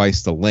like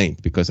twice the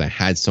length because I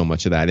had so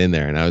much of that in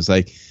there. And I was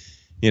like,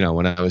 you know,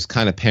 when I was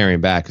kind of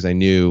paring back, because I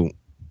knew,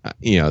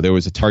 you know, there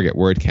was a target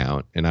word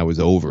count and I was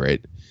over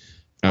it.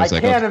 I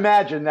can't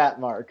imagine that,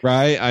 Mark.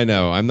 Right? I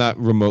know. I'm not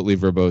remotely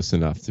verbose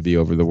enough to be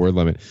over the word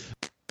limit.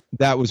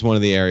 That was one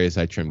of the areas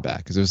I trimmed back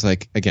because it was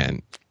like,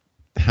 again,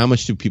 how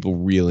much do people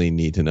really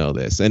need to know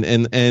this? And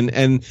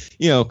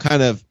you know,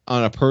 kind of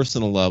on a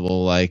personal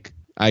level, like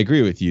I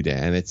agree with you,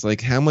 Dan. It's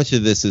like how much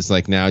of this is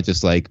like now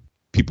just like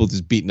people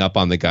just beating up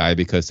on the guy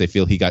because they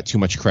feel he got too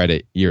much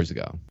credit years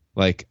ago.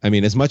 Like, I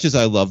mean, as much as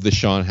I love the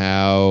Sean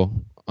Howe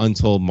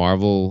Untold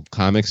Marvel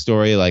comic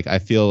story, like I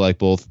feel like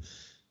both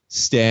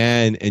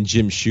Stan and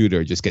Jim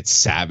Shooter just get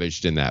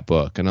savaged in that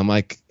book, and I'm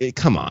like,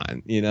 come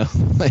on, you know,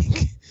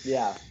 like,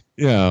 yeah,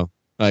 you know,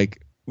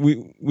 like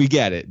we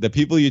get it. The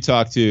people you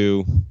talk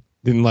to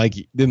didn't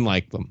like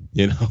them,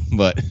 you know,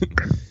 but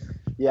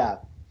yeah.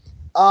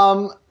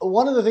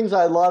 One of the things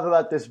I love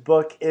about this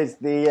book is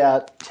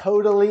the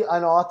totally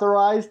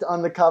unauthorized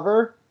on the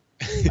cover.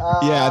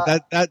 Yeah,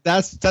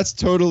 that's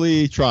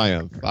totally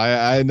Triumph.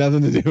 I had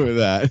nothing to do with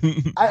that.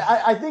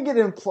 I think it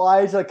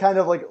implies a kind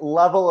of like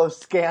level of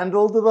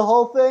scandal to the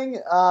whole thing.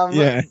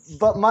 Yeah.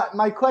 But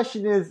my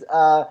question is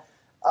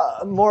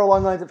more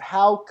along the lines of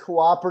how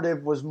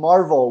cooperative was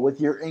Marvel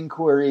with your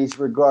inquiries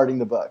regarding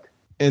the book?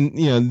 And,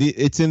 you know,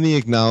 it's in the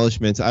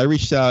acknowledgments. I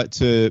reached out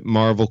to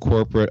Marvel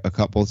Corporate a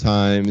couple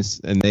times,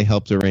 and they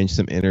helped arrange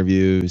some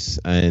interviews,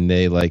 and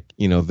they, like,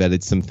 you know,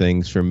 vetted some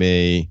things for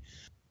me.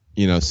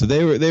 You know, so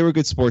they were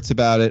good sports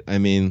about it. I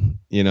mean,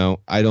 you know,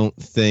 I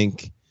shouldn't say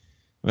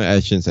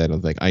I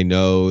don't think. I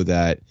know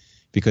that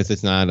because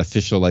it's not an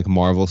official, like,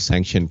 Marvel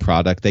sanctioned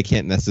product, they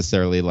can't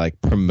necessarily, like,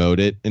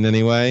 promote it in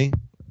any way,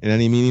 in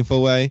any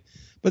meaningful way.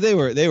 But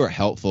they were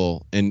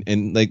helpful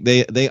and like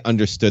they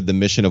understood the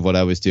mission of what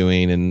I was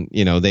doing, and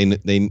you know they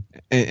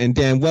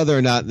Dan, whether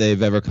or not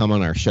they've ever come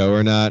on our show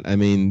or not, I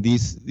mean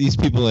these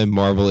people in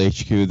Marvel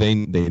HQ, they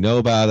know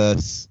about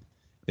us,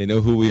 they know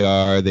who we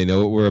are, they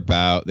know what we're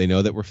about, they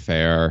know that we're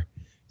fair.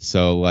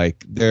 So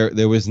like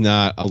there was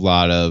not a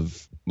lot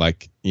of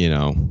like, you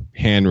know,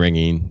 hand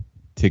wringing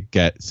to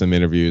get some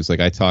interviews. Like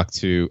I talked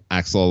to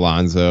Axel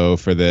Alonso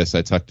for this,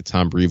 I talked to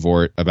Tom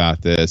Brevoort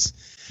about this,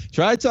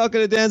 tried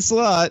talking to Dan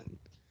Slott.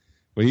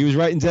 But he was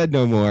writing Dead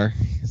No More,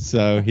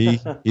 so he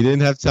didn't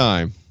have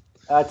time.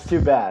 That's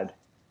too bad.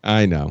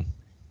 I know.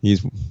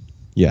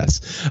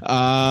 Yes.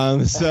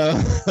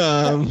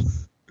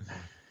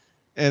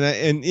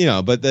 And you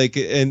know, but like,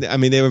 and I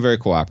mean, they were very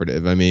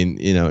cooperative. I mean,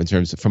 you know, in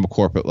terms of from a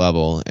corporate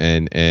level,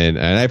 and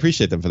I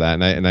appreciate them for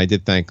that. And I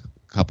did thank a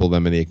couple of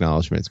them in the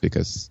acknowledgments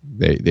because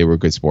they were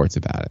good sports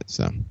about it.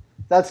 So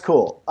that's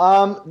cool.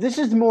 This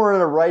is more on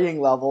a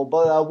writing level,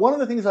 but one of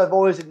the things I've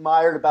always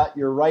admired about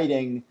your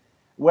writing,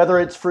 whether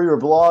it's for your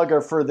blog or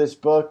for this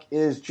book,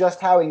 is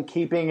just how in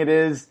keeping it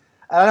is.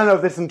 I don't know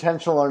if it's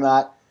intentional or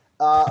not.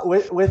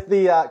 With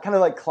the kind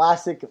of like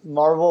classic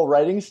Marvel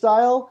writing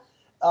style.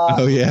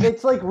 Oh yeah,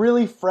 it's like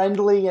really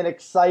friendly and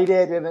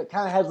excited, and it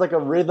kind of has like a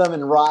rhythm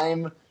and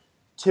rhyme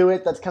to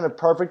it that's kind of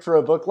perfect for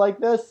a book like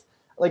this.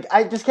 like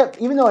I just kept,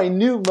 even though I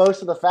knew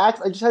most of the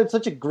facts, I just had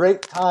such a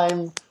great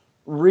time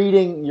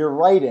reading your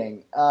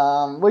writing,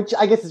 which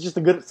I guess is just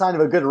a good sign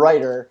of a good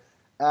writer,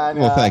 and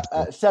thank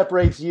you.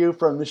 Separates you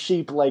from the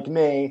sheep like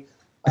me.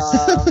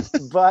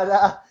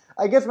 But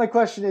I guess my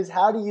question is,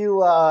 how do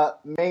you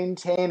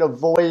maintain a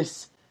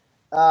voice,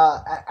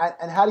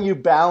 and how do you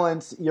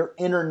balance your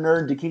inner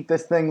nerd to keep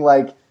this thing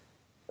like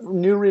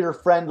new reader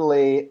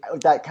friendly,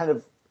 with that kind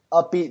of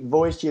upbeat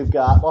voice you've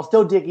got, while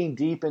still digging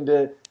deep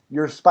into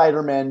your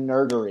Spider-Man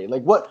nerdery?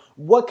 Like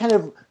what kind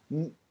of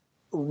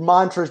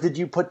mantras did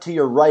you put to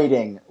your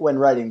writing when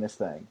writing this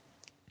thing?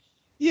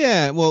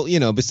 Yeah,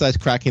 well, besides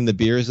cracking the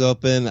beers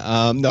open,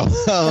 no.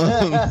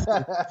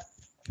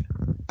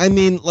 I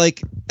mean,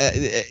 like,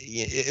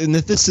 and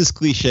if this is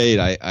cliched,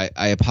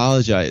 I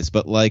apologize,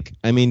 but like,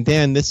 I mean,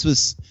 Dan, this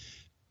was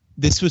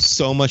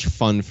so much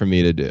fun for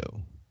me to do,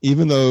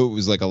 even though it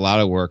was like a lot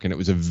of work and it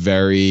was a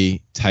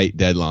very tight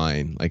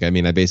deadline. Like, I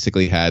mean, I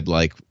basically had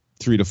like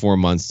 3 to 4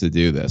 months to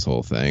do this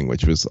whole thing,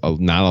 which was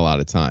not a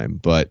lot of time,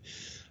 but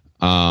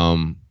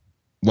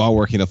while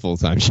working a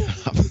full-time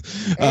job.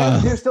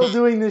 And you're still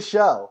doing this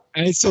show.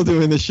 And I'm still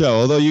doing the show,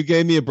 although you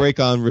gave me a break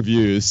on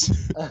reviews,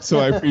 so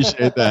I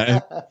appreciate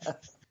that.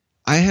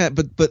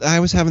 But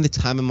I was having the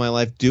time of my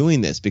life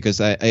doing this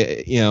because I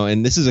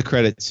and this is a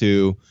credit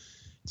to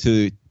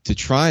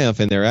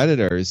Triumph and their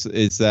editors,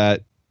 is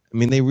that, I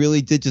mean, they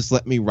really did just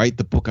let me write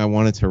the book I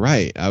wanted to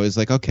write. I was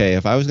like, okay,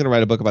 if I was going to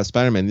write a book about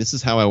Spider-Man, this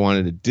is how I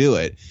wanted to do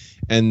it.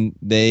 And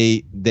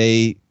they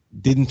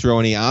didn't throw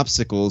any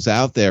obstacles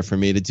out there for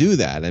me to do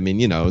that. I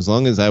mean, as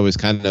long as I was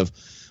kind of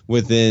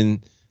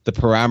within the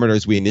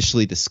parameters we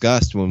initially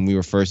discussed when we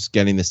were first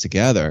getting this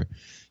together.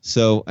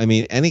 So, I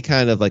mean, any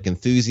kind of like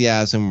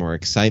enthusiasm or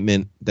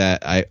excitement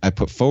that I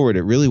put forward,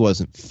 it really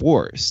wasn't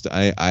forced.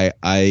 I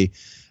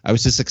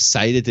was just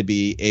excited to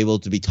be able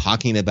to be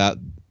talking about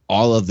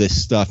all of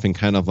this stuff in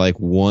kind of like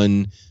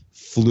one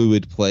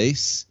fluid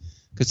place.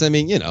 Because, I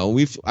mean,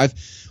 I've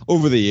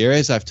over the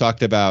years, I've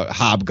talked about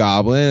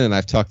Hobgoblin, and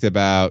I've talked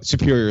about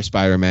Superior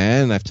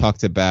Spider-Man, and I've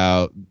talked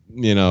about,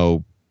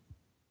 the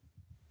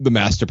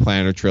Master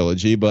Planner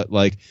trilogy. But,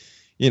 like,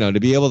 to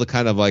be able to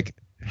kind of like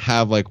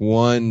have like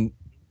one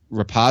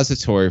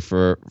repository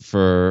for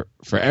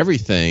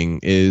everything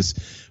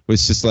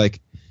was just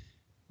like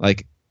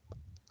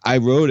I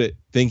wrote it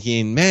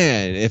thinking,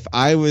 man, if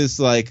I was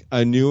like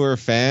a newer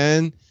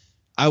fan,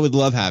 I would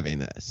love having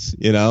this,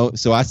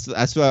 So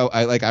that's why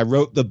I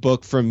wrote the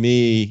book from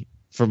me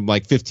from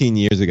like 15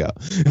 years ago.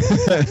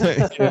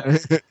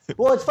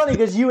 Well, it's funny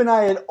because you and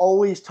I had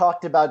always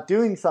talked about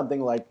doing something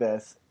like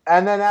this,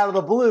 and then out of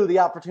the blue, the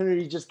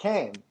opportunity just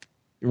came.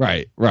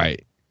 Right.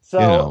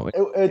 So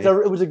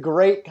it was a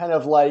great kind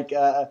of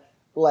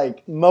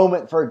like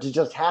moment for it to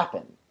just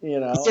happen.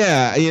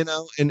 Yeah,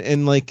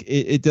 and like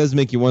it does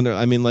make you wonder.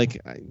 I mean, like,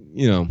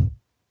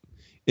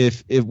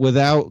 if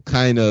without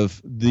kind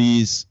of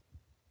these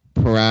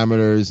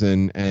parameters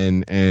and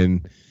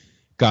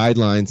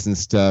guidelines and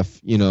stuff,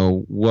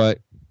 what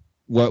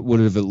would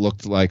have it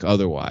looked like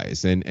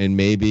otherwise? And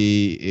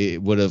maybe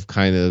it would have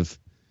kind of,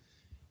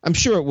 I'm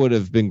sure it would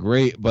have been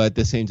great, but at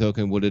the same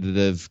token, would it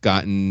have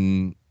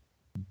gotten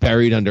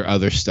buried under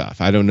other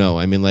stuff? I don't know.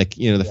 I mean, like,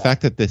 the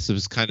fact that this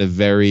was kind of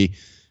very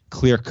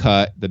clear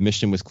cut, the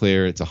mission was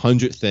clear. It's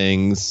 100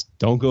 things.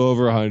 Don't go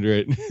over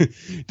 100.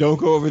 Don't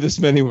go over this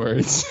many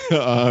words.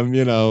 Try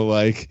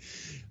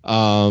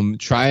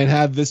and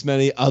have this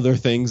many other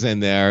things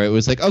in there. It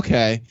was like,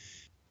 okay,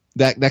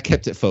 that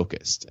kept it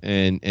focused.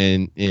 And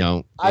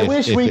I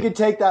wish we could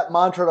take that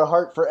mantra to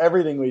heart for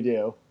everything we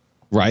do.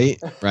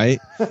 Right.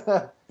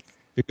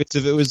 Because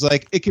if it was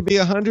like, it could be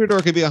 100 or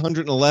it could be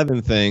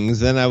 111 things,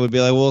 then I would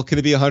be like, well, could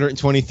it be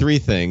 123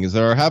 things?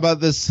 Or how about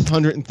this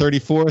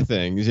 134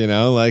 things?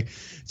 Like,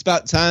 it's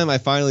about time I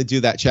finally do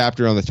that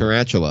chapter on the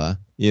tarantula,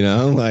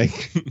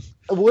 like.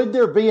 Would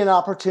there be an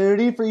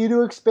opportunity for you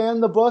to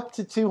expand the book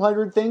to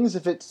 200 things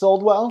if it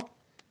sold well?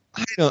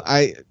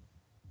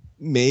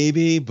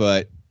 Maybe,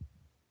 but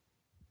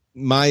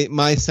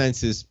my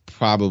sense is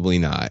probably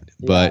not.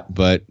 Yeah.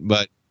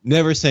 But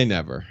never say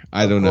never.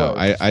 I don't know.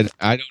 I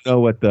don't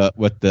know what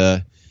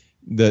the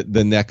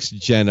next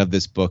gen of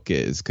this book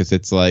is, because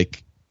it's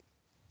like,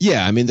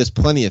 yeah, I mean, there's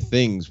plenty of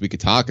things we could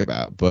talk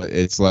about, but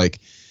it's like,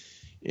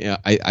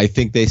 I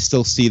think they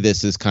still see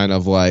this as kind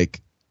of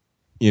like,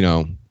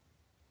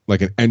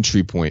 like an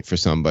entry point for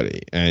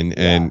somebody,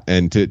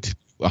 and to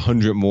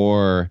 100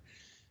 more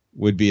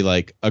would be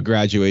like a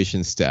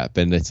graduation step,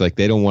 and it's like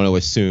they don't want to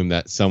assume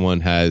that someone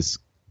has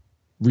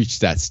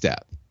reached that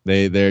step.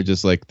 They're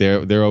just like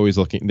they're always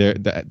looking.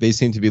 They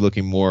seem to be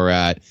looking more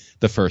at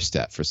the first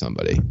step for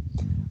somebody.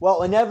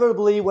 Well,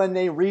 inevitably, when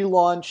they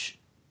relaunch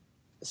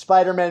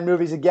Spider-Man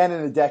movies again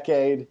in a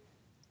decade,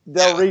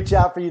 they'll reach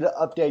out for you to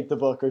update the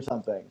book or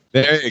something.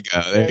 There you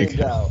go. There you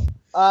go.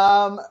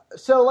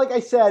 So, like I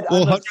said,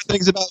 100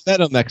 things about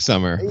Venom next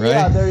summer, right?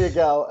 Yeah, there you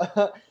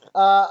go.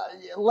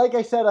 Like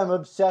I said, I'm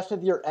obsessed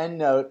with your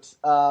endnotes,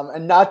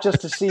 and not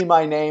just to see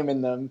my name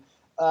in them.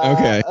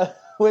 Okay.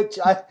 Which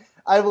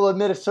I will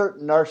admit a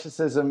certain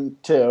narcissism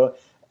to.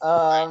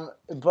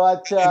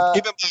 But Keep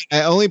in mind,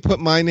 I only put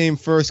my name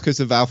first because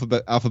of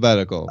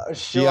alphabetical.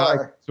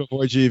 Sure. GI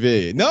before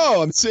GV.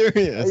 No, I'm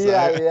serious.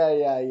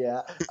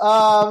 Yeah.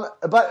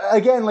 But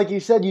again, like you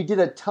said, you did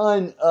a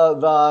ton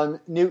of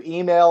new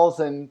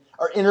emails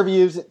or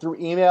interviews through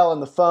email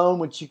and the phone,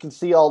 which you can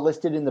see all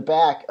listed in the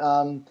back.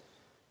 Can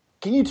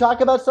you talk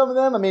about some of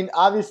them? I mean,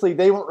 obviously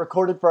they weren't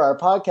recorded for our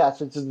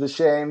podcast, which is the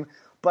shame.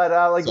 But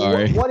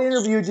what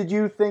interview did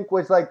you think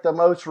was like the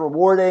most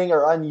rewarding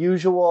or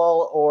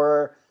unusual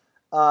or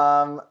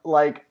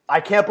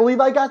I can't believe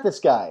I got this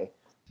guy?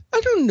 I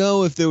don't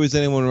know if there was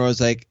anyone where I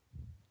was like,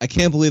 I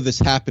can't believe this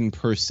happened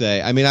per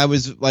se. I mean, I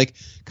was like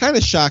kind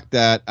of shocked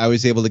that I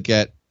was able to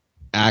get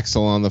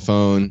Axl on the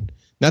phone.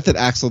 Not that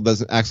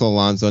Axl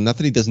Alonso, not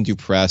that he doesn't do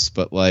press,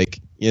 but like,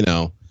 you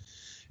know,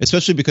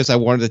 especially because I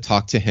wanted to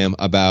talk to him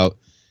about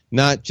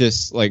not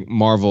just like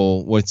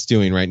Marvel, what it's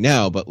doing right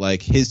now, but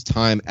like his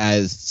time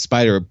as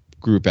Spider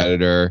Group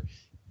editor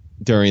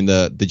during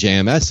the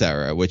JMS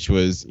era, which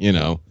was, you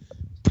know,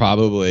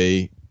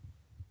 probably,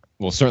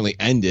 well, certainly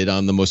ended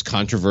on the most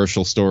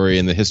controversial story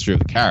in the history of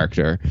the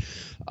character.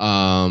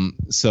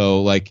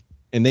 So like,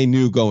 and they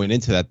knew going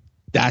into that,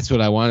 that's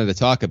what I wanted to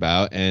talk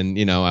about. And,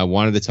 you know, I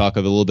wanted to talk a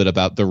little bit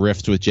about the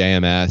rift with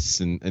JMS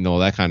and all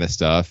that kind of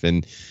stuff.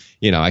 And,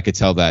 you know, I could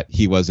tell that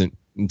he wasn't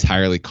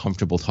entirely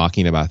comfortable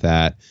talking about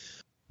that.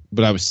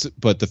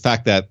 But the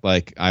fact that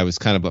like I was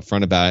kind of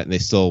upfront about it and they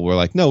still were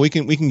like, no, we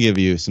can give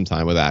you some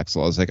time with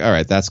Axl. I was like, all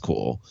right, that's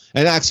cool.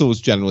 And Axl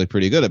was generally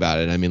pretty good about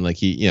it. I mean, like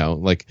he, you know,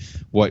 like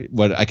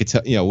what I could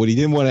tell, you know, what he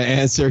didn't want to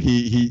answer,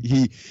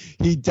 he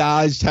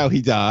dodged how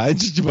he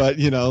dodged, but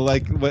you know,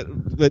 like,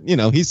 but you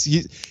know, he's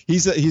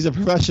a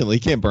professional. He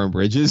can't burn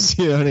bridges.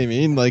 You know what I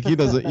mean? Like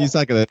he's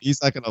not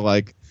gonna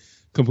like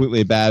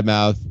completely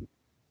badmouth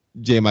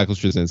J. Michael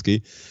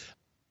Straczynski.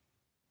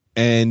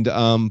 And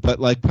but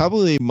like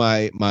probably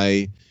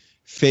my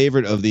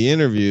favorite of the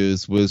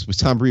interviews was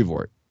Tom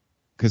Brevoort,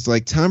 because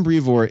like Tom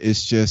Brevoort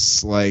is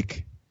just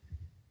like,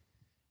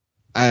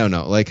 I don't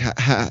know, like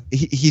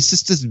he's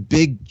just this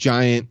big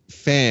giant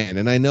fan,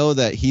 and I know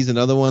that he's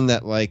another one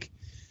that like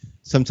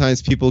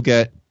sometimes people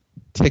get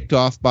ticked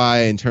off by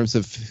in terms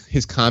of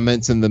his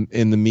comments in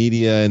the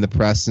media and the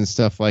press and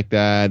stuff like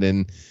that.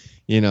 And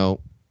you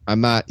know,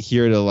 I'm not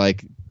here to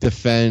like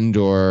defend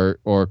or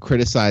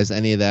criticize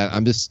any of that.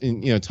 I'm just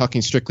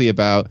talking strictly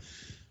about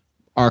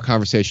our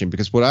conversation,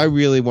 because what I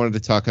really wanted to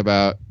talk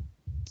about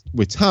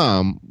with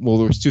Tom, well,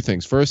 there was two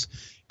things. First,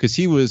 because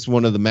he was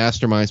one of the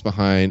masterminds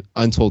behind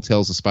Untold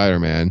Tales of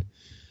Spider-Man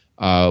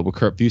with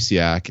Kurt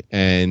Busiek,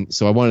 and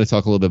so I wanted to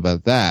talk a little bit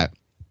about that.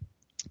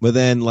 But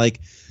then like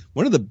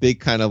one of the big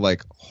kind of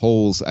like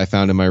holes I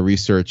found in my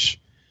research,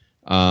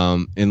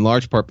 in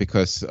large part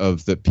because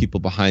of the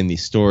people behind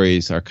these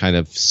stories are kind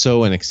of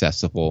so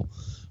inaccessible,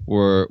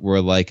 were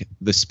like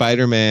the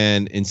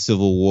Spider-Man in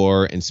Civil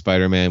War and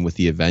Spider-Man with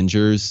the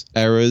Avengers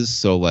eras.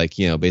 So like,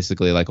 you know,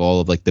 basically like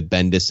all of like the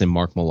Bendis and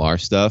Mark Millar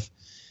stuff.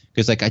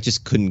 Because like I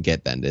just couldn't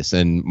get Bendis,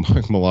 and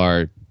Mark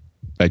Millar,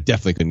 I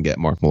definitely couldn't get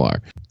Mark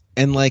Millar.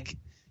 And like,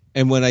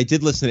 and when I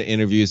did listen to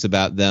interviews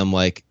about them,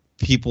 like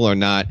people are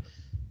not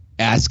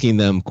asking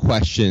them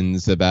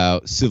questions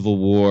about Civil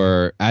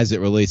War as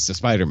it relates to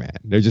Spider-Man.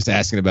 They're just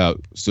asking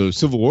about, so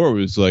Civil War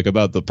was like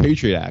about the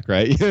Patriot Act,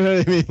 right? You know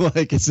what I mean?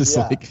 Like it's just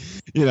like,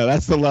 you know,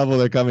 that's the level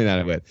they're coming at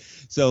it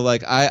with. So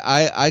like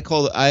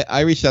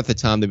I reached out to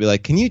Tom to be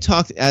like, can you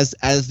talk as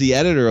the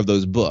editor of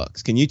those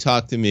books? Can you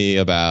talk to me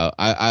about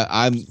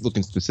I'm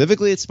looking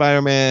specifically at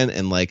Spider-Man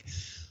and like,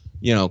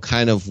 you know,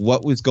 kind of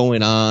what was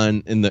going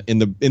on in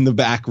the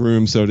back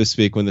room, so to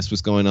speak, when this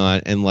was going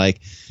on. And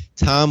like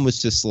Tom was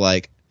just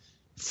like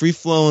free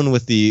flowing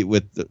with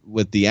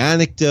the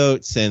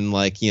anecdotes and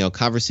like, you know,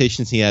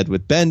 conversations he had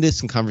with Bendis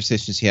and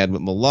conversations he had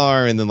with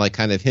Millar, and then like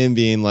kind of him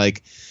being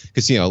like,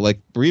 because you know, like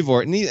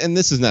Brevoort, and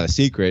this is not a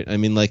secret. I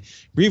mean, like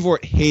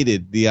Brevoort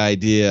hated the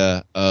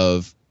idea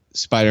of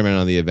Spider-Man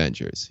on the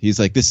Avengers. He's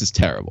like, this is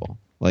terrible.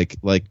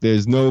 Like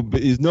there's no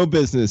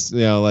business,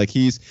 you know, like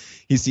he's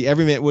the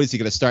everyman. What is he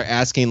going to start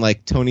asking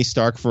like Tony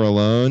Stark for a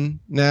loan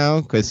now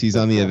because he's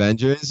on the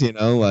Avengers, you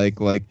know, like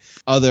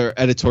other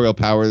editorial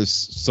powers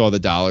saw the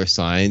dollar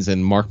signs,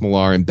 and Mark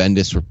Millar and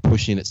Bendis were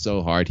pushing it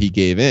so hard he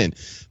gave in.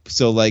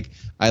 So like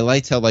I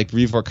liked how like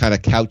Brevoort kind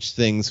of couched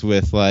things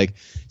with like,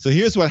 so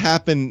here's what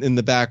happened in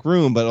the back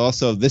room, but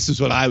also this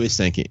is what I was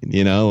thinking,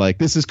 you know, like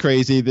this is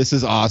crazy, this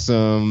is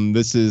awesome,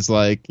 this is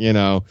like, you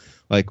know,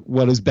 like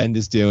what is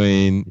Bendis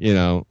doing, you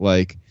know,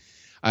 like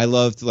I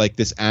loved like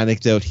this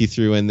anecdote he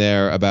threw in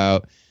there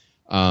about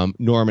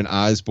Norman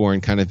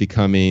Osborn kind of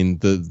becoming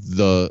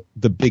the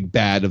big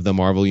bad of the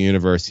Marvel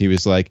universe. He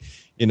was like,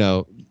 you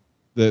know,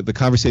 the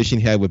conversation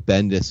he had with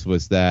Bendis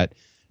was that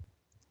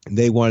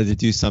they wanted to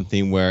do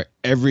something where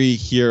every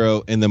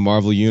hero in the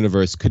Marvel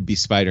universe could be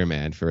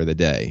Spider-Man for the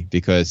day,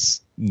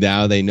 because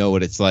now they know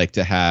what it's like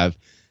to have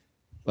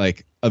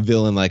like a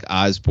villain like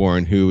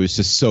Osborn who was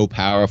just so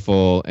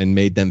powerful and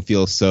made them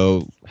feel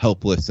so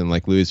helpless and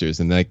like losers.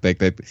 And like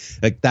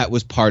that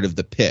was part of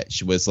the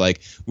pitch, was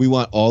like, we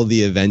want all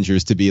the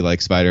Avengers to be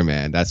like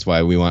Spider-Man. That's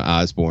why we want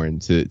Osborn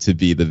to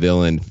be the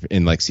villain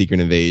in like Secret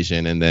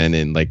Invasion and then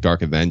in like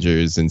Dark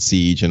Avengers and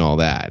Siege and all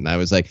that. And I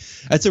was like,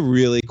 that's a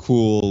really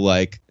cool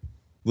like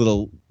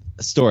little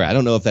story. I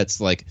don't know if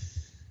that's like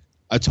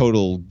a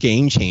total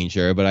game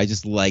changer, but I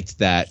just liked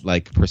that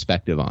like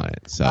perspective on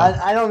it. So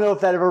I don't know if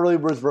that ever really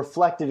was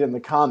reflected in the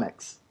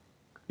comics.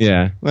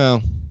 Yeah,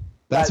 well,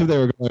 that's what they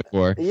were going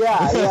for.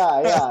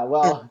 Yeah.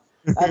 Well,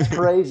 that's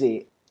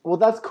crazy. Well,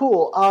 that's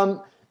cool.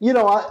 I'm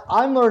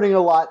learning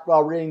a lot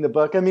while reading the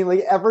book. I mean,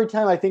 like every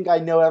time I think I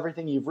know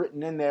everything you've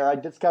written in there, I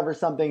discover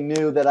something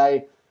new that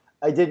I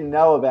didn't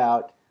know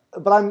about.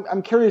 But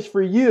I'm curious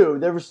for you.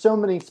 There were so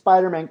many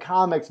Spider-Man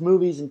comics,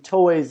 movies, and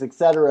toys,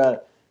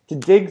 etc., to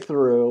dig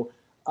through.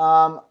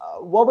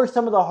 What were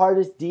some of the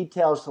hardest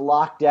details to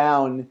lock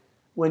down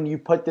when you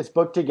put this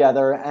book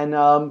together,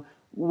 and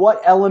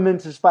what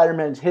elements of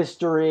Spider-Man's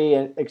history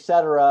and et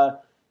cetera,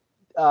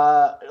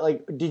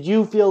 did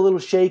you feel a little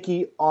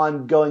shaky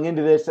on going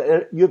into this?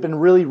 You've been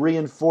really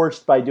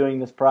reinforced by doing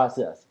this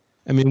process.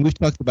 I mean, we've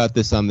talked about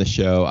this on the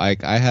show. I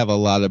have a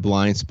lot of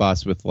blind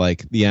spots with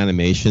like the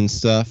animation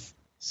stuff.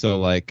 So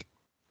like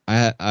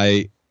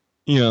I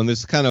kind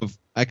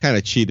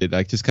of cheated.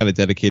 I just kind of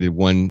dedicated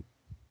 1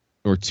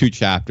 or 2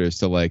 chapters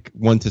to like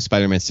one to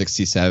Spider-Man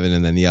 67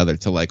 and then the other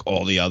to like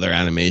all the other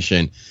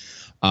animation.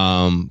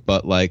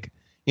 But like,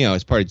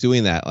 as part of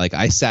doing that, like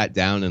I sat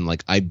down and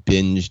like I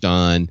binged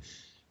on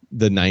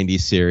the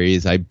 90s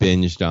series. I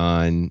binged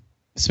on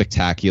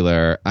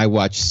Spectacular. I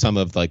watched some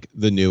of like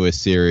the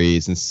newest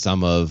series and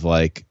some of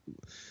like,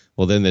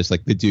 well, then there's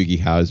like the Doogie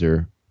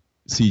Howser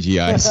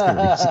CGI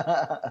series.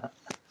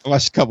 I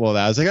watched a couple of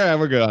that. I was like, all right,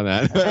 we're good on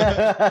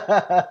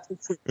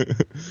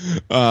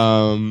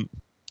that.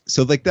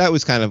 So like that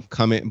was kind of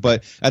coming,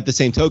 but at the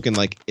same token,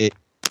 like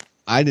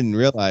I didn't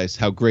realize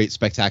how great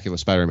Spectacular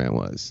Spider-Man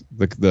was,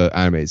 like the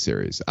animated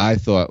series. I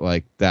thought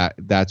like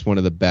that's one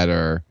of the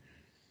better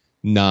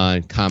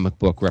non-comic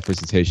book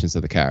representations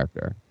of the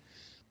character.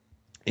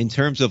 In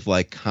terms of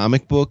like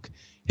comic book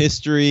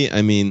history,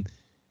 I mean,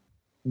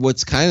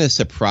 what's kind of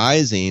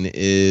surprising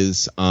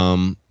is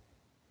the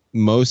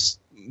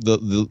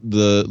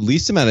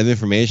least amount of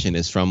information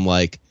is from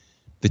like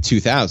the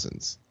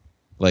 2000s.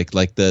 Like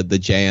the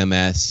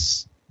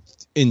JMS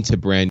into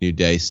Brand New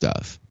Day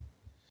stuff.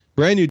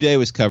 Brand New Day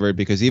was covered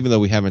because even though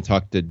we haven't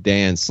talked to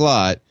Dan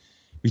Slott,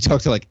 we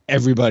talked to like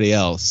everybody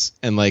else,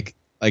 and like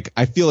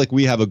I feel like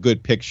we have a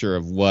good picture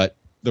of what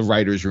the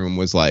writers' room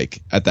was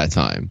like at that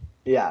time.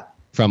 Yeah.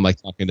 From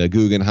like talking to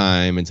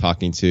Guggenheim and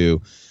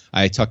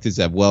I talked to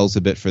Zeb Wells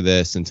a bit for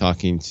this, and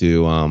talking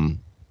to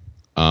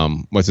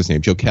what's his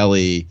name, Joe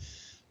Kelly.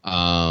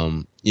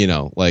 Like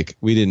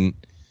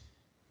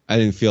I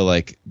didn't feel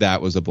like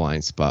that was a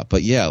blind spot.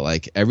 But yeah,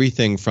 like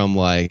everything from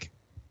like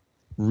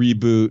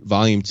Reboot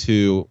Volume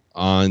 2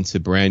 on to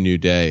Brand New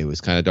Day was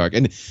kind of dark.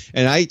 And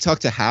I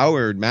talked to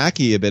Howard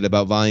Mackey a bit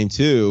about Volume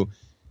 2,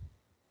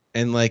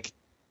 and like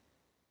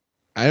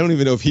I don't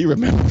even know if he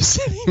remembers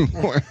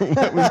anymore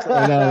what was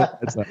going on at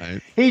that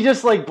time. He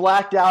just like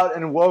blacked out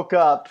and woke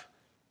up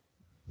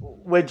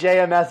with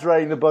JMS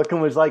writing the book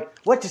and was like,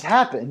 what just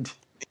happened?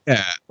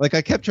 Yeah, like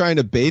I kept trying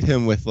to bait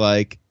him with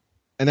like,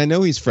 and I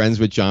know he's friends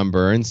with John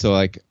Byrne, so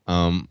like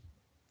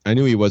I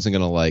knew he wasn't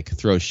gonna like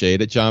throw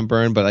shade at John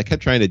Byrne, but I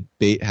kept trying to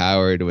bait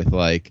Howard with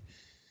like,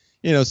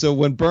 so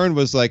when Byrne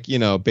was like,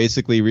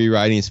 basically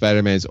rewriting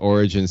Spider-Man's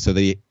origin so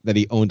that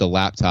he owned a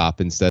laptop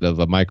instead of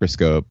a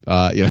microscope,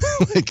 like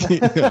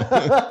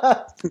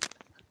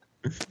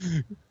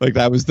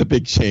that was the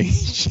big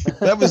change.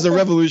 That was the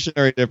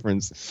revolutionary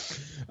difference.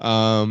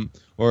 Why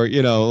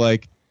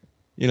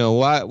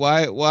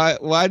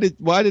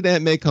did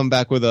Aunt May come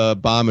back with a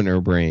bomb in her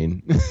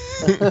brain?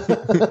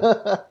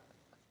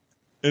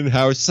 And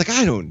Howard's just like,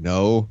 I don't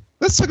know.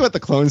 Let's talk about the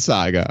Clone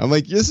Saga. I'm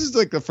like, this is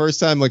like the first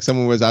time like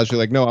someone was actually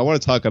like, no, I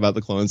want to talk about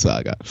the Clone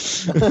Saga.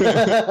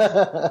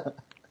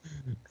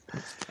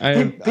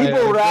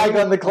 People rag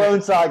on the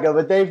Clone Saga,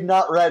 but they've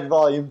not read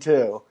Volume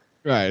 2.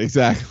 Right,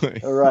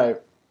 exactly.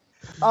 Right.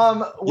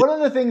 One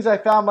of the things I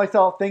found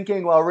myself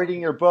thinking while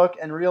reading your book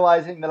and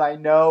realizing that I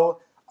know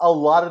a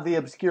lot of the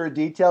obscure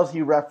details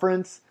you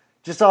reference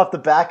just off the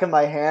back of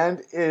my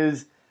hand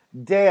is,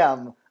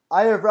 damn,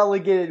 I have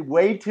relegated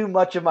way too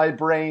much of my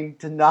brain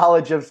to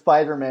knowledge of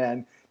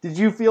Spider-Man. Did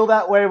you feel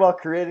that way while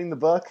creating the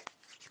book?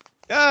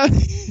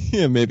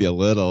 Yeah, maybe a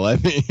little. I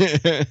mean,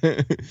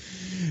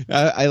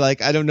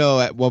 I don't know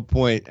at what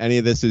point any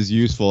of this is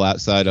useful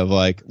outside of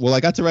like, well,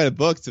 I got to write a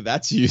book, so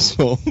that's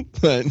useful.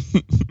 But,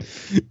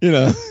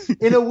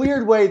 In a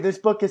weird way, this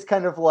book is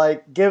kind of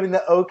like giving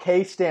the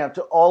okay stamp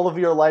to all of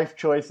your life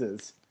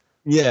choices.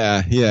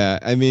 Yeah.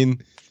 I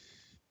mean,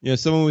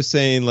 someone was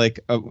saying like,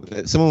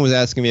 someone was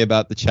asking me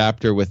about the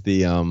chapter with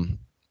the,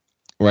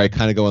 where I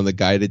kind of go on the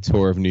guided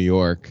tour of New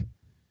York.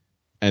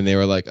 And they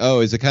were like, oh,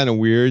 is it kind of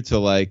weird to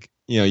like,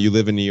 you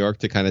live in New York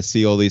to kind of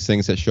see all these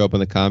things that show up in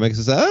the comics.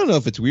 I said, I don't know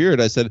if it's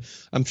weird. I said,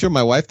 I'm sure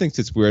my wife thinks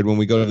it's weird when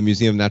we go to the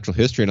Museum of Natural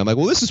History. And I'm like,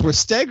 well, this is where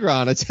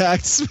Stegron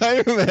attacked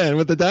Spider-Man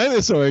with the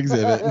dinosaur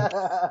exhibit.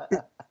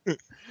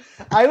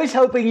 I was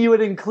hoping you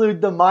would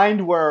include the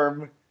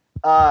Mindworm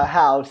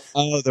house.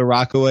 Oh, the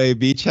Rockaway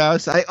Beach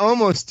house? I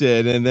almost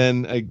did. And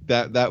then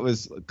that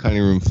was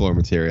cutting room floor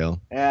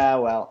material. Yeah,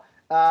 well.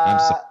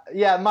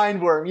 Yeah,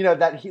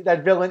 Mindworm,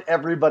 that villain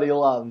everybody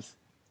loves.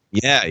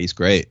 Yeah, he's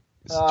great.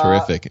 It's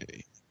terrific.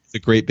 It's a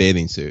great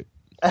bathing suit.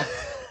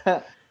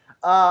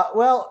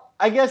 Well,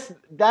 I guess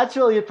that's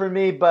really it for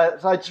me.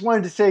 But so I just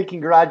wanted to say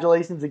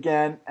congratulations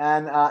again.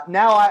 And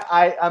now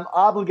I'm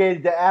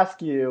obligated to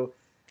ask you,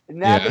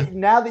 now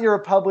that you're a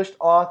published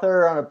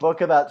author on a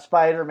book about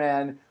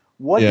Spider-Man,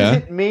 what does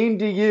it mean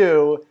to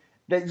you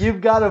that you've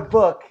got a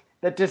book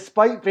that,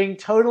 despite being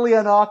totally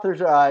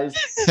unauthorized,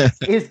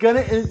 is going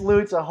to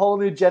influence a whole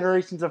new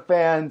generations of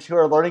fans who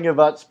are learning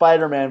about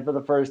Spider-Man for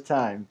the first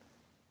time?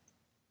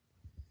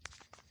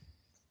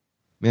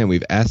 Man,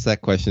 we've asked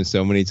that question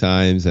so many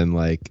times, and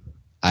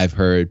I've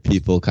heard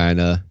people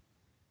kind of,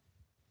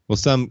 well,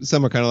 some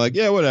are kind of like,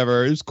 yeah,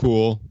 whatever, it's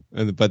cool,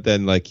 but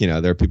then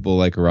there are people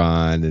like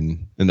Ron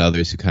and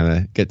others who kind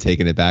of get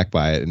taken aback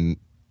by it, and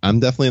I'm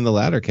definitely in the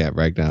latter camp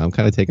right now. I'm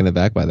kind of taken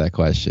aback by that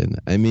question.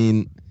 I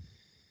mean,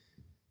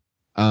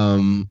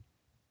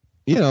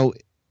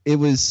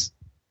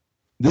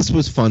 this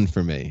was fun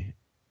for me,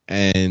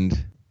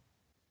 and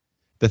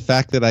the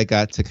fact that I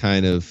got to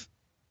kind of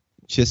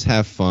just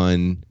have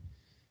fun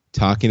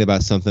talking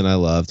about something I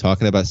love,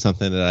 talking about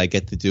something that I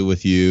get to do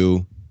with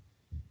you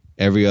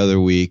every other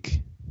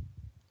week.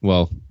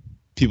 Well,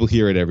 people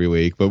hear it every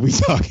week, but we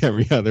talk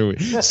every other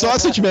week.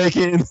 Sausage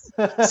making.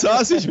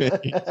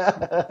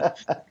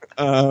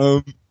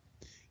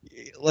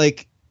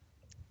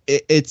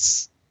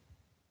 It's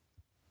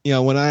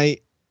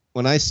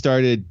when I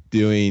started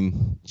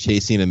doing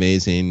Chasing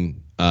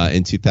Amazing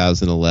in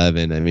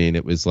 2011, I mean,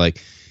 it was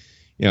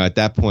at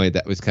that point,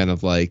 that was kind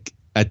of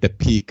at the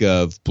peak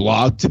of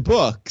blog to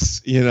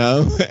books,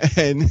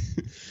 and,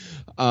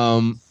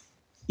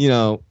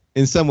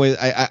 in some ways,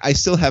 I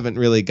still haven't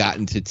really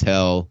gotten to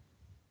tell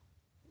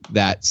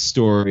that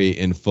story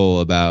in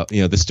full about,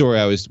 the story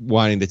I was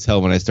wanting to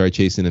tell when I started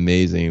Chasing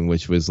Amazing,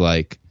 which was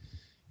how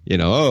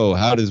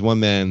does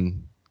one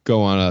man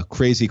go on a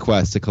crazy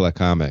quest to collect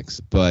comics?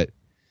 But,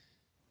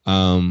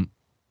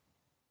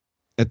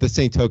 at the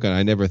same token,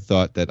 I never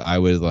thought that I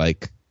would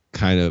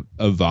kind of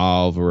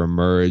evolve or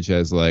emerge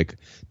as not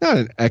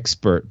an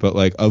expert, but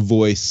a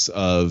voice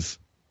of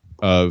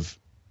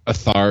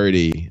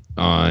authority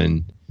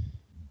on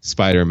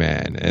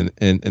Spider-Man,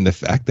 and the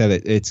fact that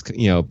it's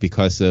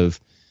because of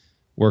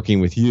working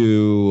with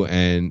you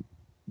and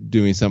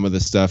doing some of the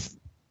stuff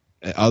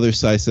at other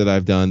sites that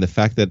I've done, the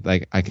fact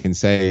that I can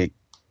say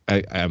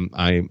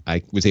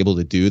I was able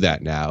to do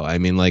that now. I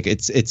mean,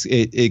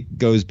 it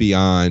goes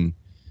beyond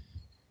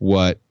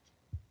what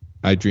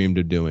I dreamed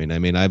of doing. I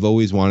mean, I've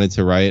always wanted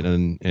to write,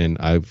 and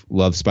I've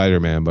loved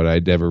Spider-Man, but I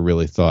never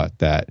really thought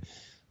that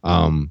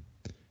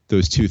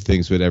those two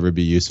things would ever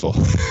be useful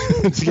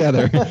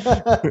together.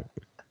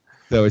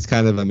 So it's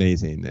kind of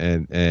amazing,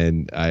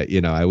 and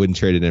I wouldn't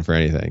trade it in for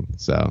anything.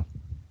 So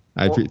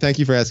thank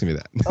you for asking me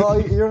that. Oh,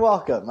 you're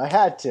welcome. I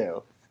had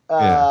to.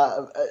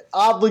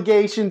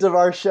 Obligations of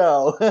our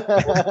show.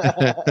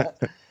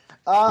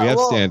 We have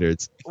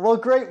standards. Well,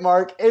 great,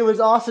 Mark. It was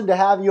awesome to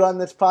have you on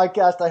this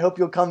podcast. I hope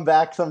you'll come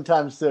back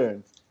sometime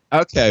soon.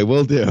 Okay,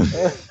 we'll do.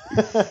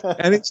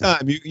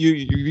 Anytime.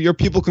 Your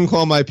people can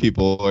call my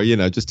people, or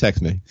just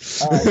text me.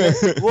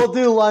 We'll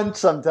do lunch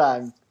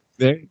sometime.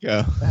 There you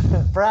go.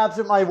 Perhaps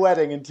at my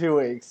wedding in 2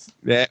 weeks.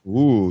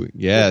 Ooh,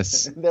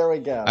 yes. There we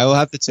go. I will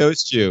have to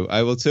toast you.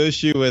 I will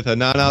toast you with a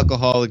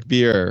non-alcoholic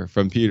beer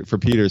for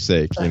Peter's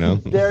sake.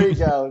 There you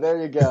go.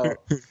 There you go.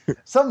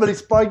 Somebody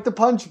spiked the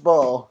punch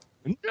bowl.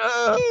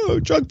 No,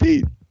 Drug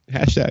Pete.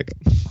 Hashtag.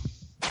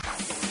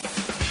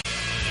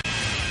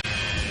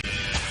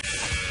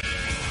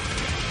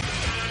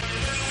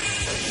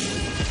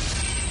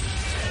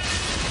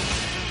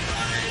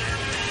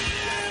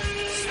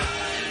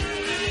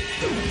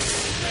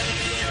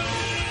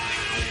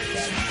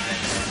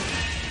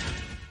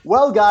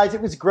 Well, guys,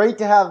 it was great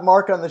to have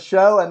Mark on the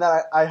show, and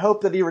I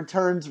hope that he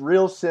returns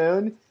real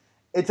soon.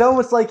 It's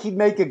almost like he'd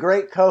make a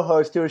great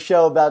co-host to a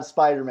show about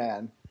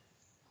Spider-Man.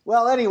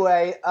 Well,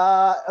 anyway,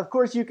 of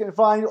course, you can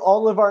find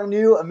all of our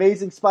new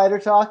Amazing Spider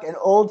Talk and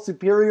old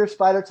Superior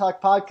Spider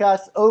Talk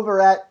podcasts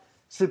over at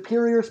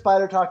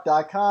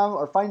SuperiorSpiderTalk.com,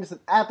 or find us at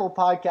Apple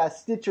Podcasts,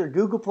 Stitcher,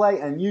 Google Play,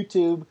 and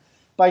YouTube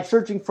by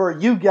searching for,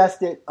 you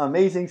guessed it,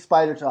 Amazing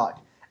Spider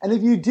Talk. And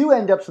if you do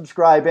end up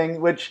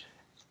subscribing, which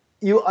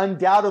you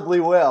undoubtedly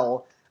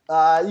will,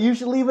 you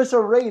should leave us a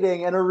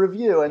rating and a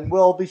review, and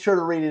we'll be sure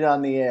to read it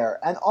on the air.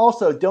 And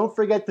also, don't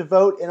forget to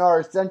vote in our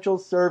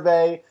Essentials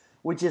survey,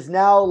 which is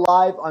now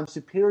live on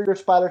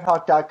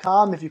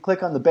SuperiorSpiderTalk.com. If you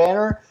click on the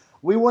banner,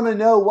 we want to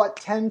know what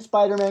 10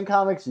 Spider-Man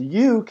comics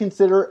you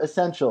consider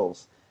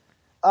essentials.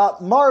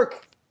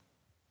 Mark,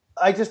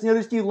 I just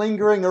noticed you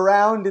lingering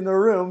around in the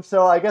room,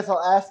 so I guess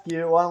I'll ask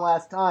you one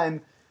last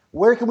time.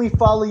 Where can we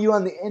follow you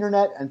on the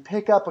internet and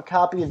pick up a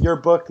copy of your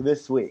book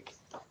this week?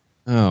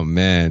 Oh,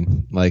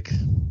 man. Like,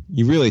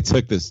 you really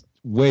took this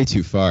way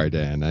too far,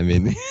 Dan. I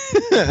mean,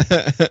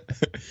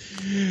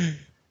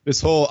 this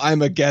whole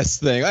I'm a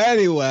guest thing.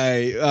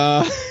 Anyway,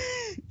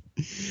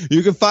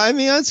 you can find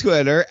me on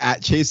Twitter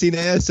at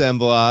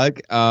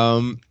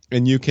ChasingASMblog.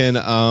 And you can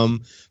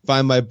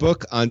find my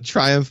book on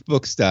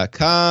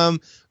triumphbooks.com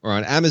or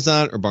on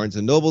Amazon or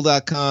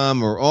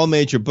barnesandnoble.com or all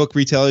major book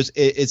retailers.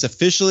 It's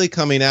officially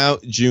coming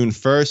out June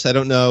 1st. I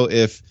don't know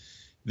if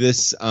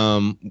this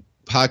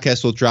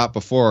podcast will drop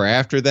before or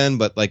after then,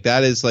 but like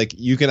that is like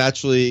you can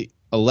actually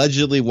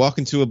allegedly walk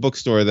into a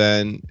bookstore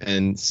then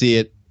and see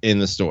it in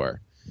the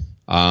store.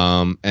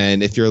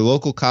 And if your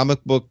local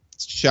comic book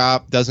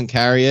shop doesn't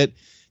carry it,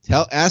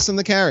 ask them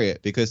to carry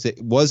it because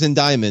it was in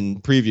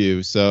Diamond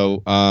preview,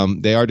 so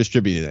they are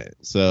distributing it.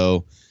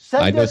 So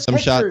send us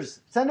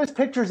pictures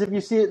if you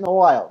see it in the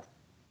wild.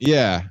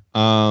 Yeah,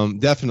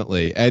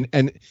 definitely.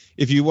 And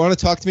if you want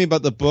to talk to me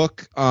about the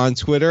book on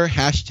Twitter,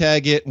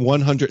 hashtag it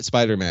 100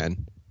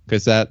 Spider-Man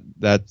because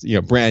that's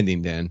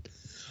branding, Dan.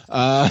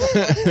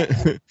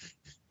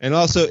 And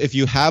also, if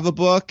you have a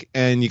book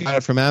and you got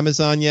it from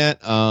Amazon yet,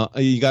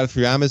 you got it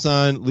through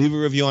Amazon, leave a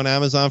review on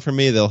Amazon for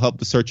me. They'll help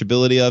the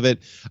searchability of it.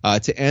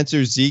 To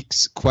answer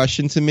Zeke's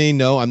question to me,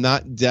 no, I'm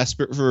not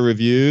desperate for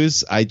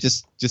reviews. I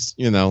just it's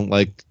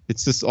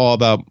just all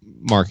about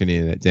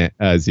marketing it,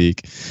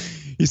 Zeke.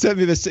 He sent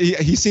me this.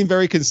 He seemed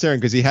very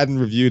concerned because he hadn't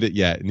reviewed it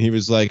yet. And he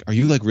was like, are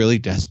you like really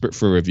desperate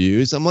for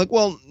reviews? I'm like,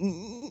 well,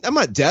 I'm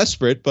not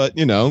desperate, but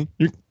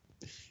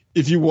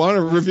if you want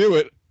to review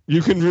it,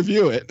 you can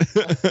review it.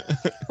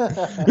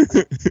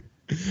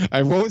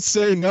 I won't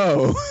say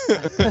no.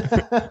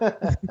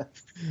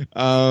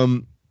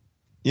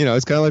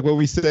 It's kind of like what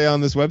we say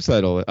on this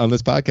website, on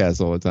this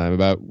podcast all the time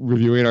about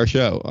reviewing our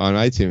show on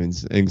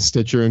iTunes and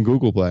Stitcher and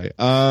Google Play.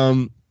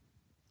 And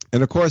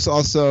of course,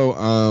 also,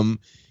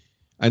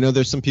 I know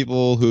there's some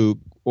people who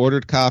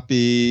ordered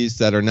copies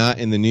that are not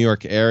in the New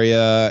York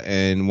area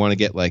and want to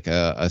get like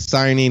a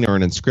signing or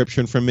an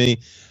inscription from me.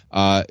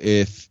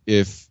 If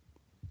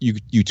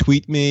you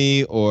tweet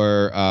me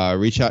or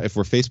reach out, if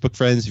we're Facebook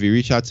friends, if you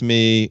reach out to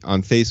me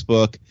on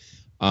Facebook,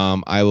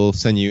 I will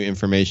send you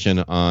information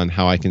on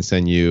how I can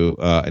send you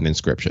an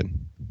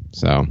inscription.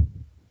 So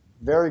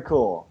very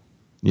cool.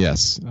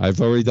 Yes,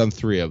 I've already done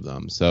 3 of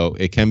them, so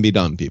it can be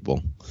done,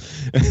 people.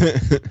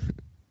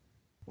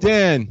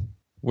 Dan,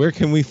 where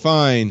can we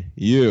find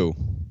you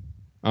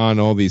on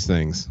all these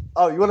things?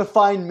 Oh, you want to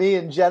find me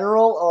in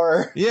general,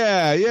 or?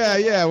 Yeah.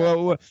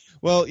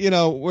 Well,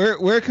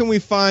 where can we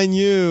find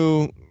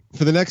you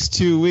for the next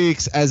 2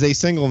 weeks as a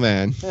single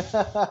man?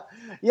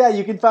 Yeah,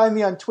 you can find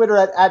me on Twitter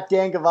at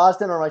Dan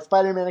Gavosden or my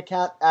Spider-Man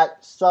account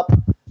at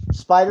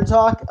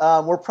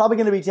SupSpiderTalk. We're probably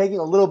going to be taking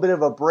a little bit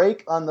of a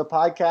break on the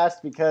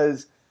podcast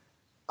because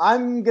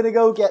I'm going to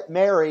go get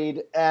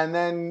married and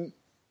then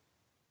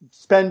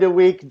spend a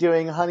week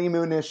doing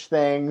honeymoonish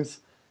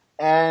things.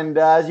 And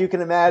as you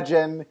can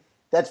imagine,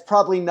 that's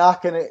probably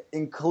not going to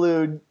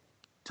include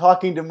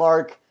talking to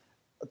Mark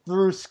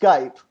through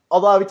Skype.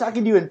 Although I'll be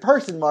talking to you in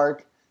person,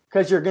 Mark,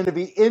 because you're going to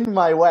be in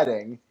my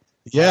wedding.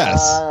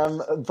 Yes.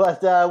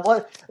 But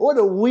what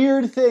a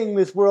weird thing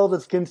this world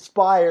has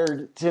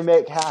conspired to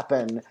make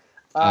happen.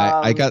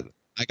 I got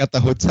the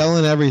hotel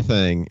and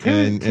everything.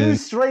 Two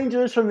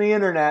strangers from the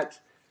internet.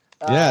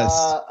 Yes.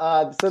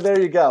 So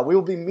there you go. We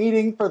will be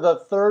meeting for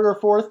the 3rd or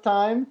 4th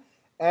time.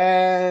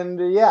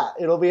 And yeah,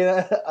 it'll be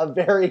a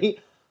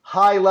very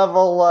high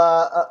level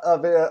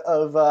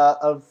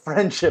of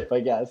friendship,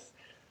 I guess.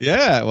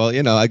 Yeah, well,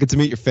 I get to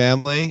meet your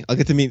family. I'll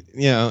get to meet,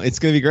 it's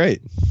going to be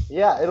great.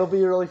 Yeah, it'll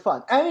be really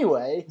fun.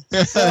 Anyway,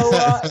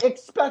 so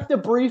expect a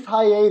brief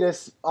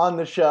hiatus on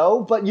the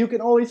show, but you can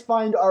always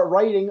find our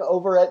writing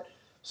over at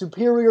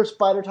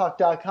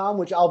SuperiorSpiderTalk.com,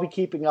 which I'll be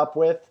keeping up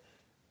with.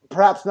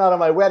 Perhaps not on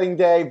my wedding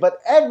day, but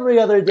every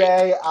other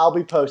day I'll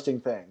be posting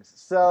things.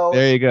 So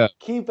there you go.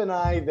 Keep an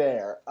eye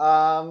there.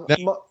 Now,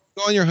 go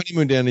on your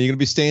honeymoon, Dan. Are you going to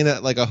be staying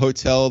at like a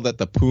hotel that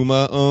the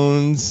Puma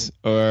owns,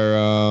 or?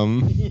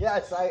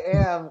 Yes, I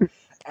am.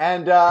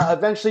 And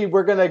eventually,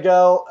 we're going to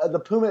go. The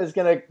Puma is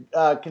going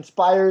to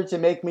conspire to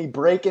make me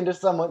break into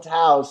someone's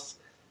house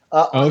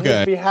on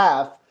his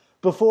behalf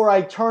before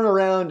I turn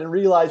around and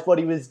realize what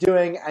he was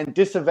doing and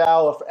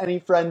disavow any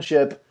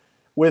friendship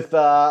with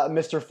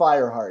Mr.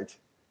 Fireheart.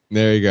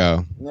 There you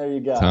go. There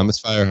you go.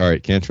 Thomas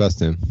Fireheart. Can't trust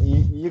him.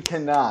 You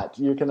cannot.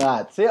 You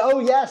cannot. Say,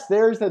 oh, yes,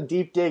 there's a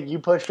deep dig you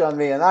pushed on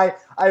me, and I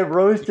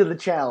rose to the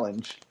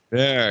challenge.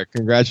 There.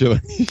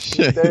 Congratulations.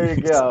 There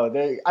you go.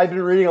 I've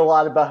been reading a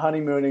lot about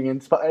honeymooning in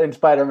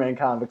Spider-Man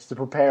comics to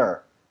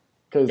prepare,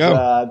 because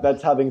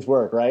that's how things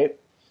work, right?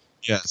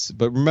 Yes,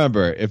 but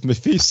remember, if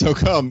Mephisto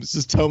comes,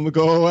 just tell him to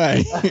go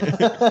away.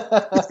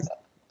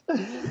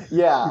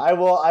 Yeah, I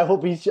will. I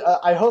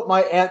hope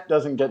my aunt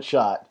doesn't get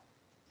shot.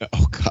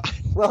 Oh, God.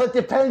 Well, it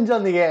depends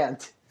on the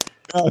ant.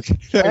 Okay,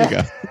 there you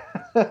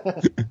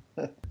go.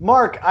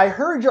 Mark, I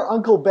heard your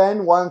Uncle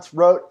Ben once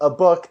wrote a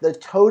book, The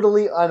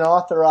Totally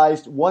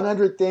Unauthorized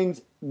 100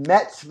 Things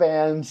Mets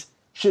Fans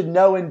Should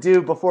Know and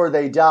Do Before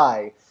They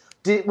Die.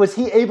 Was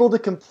he able to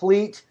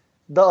complete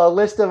the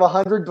list of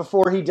 100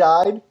 before he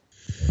died?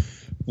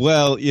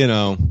 Well,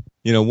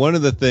 one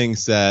of the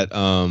things that,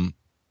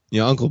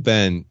 Uncle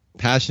Ben,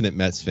 passionate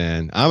Mets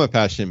fan. I'm a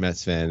passionate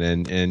Mets fan,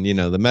 and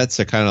the Mets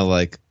are kind of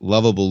like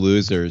lovable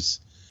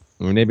losers,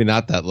 or maybe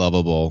not that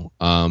lovable,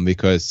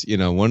 because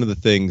one of the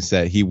things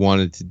that he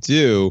wanted to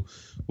do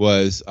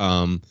was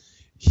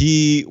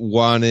he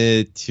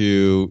wanted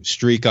to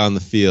streak on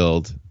the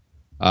field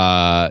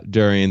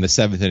during the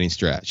 7th inning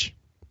stretch,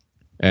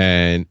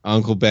 and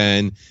Uncle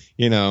Ben,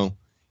 he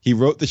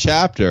wrote the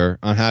chapter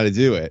on how to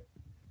do it,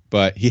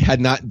 but he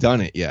had not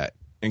done it yet,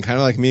 and kind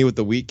of like me with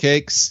the wheat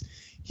cakes.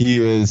 He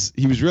was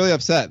really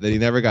upset that he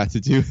never got to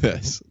do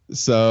this.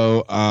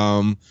 So,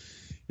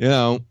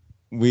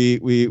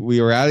 we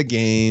were at a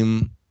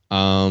game.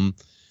 The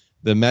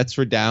Mets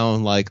were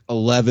down like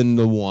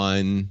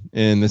 11-1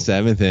 in the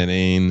 7th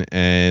inning,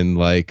 and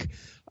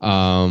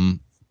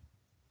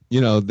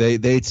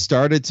they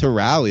started to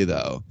rally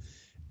though,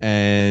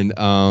 and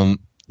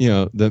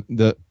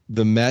the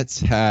Mets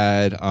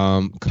had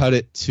cut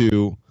it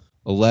to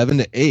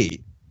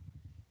 11-8.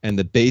 And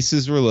the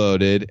bases were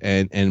loaded,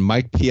 and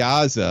Mike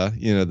Piazza,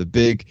 the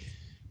big,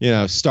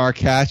 star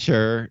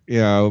catcher,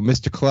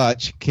 Mr.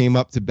 Clutch, came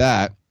up to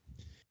bat.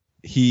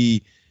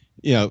 He,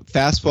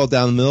 fastball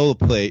down the middle of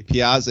the plate.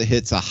 Piazza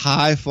hits a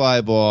high fly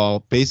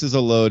ball. Bases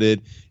are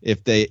loaded.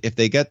 If they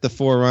get the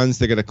 4 runs,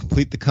 they're going to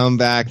complete the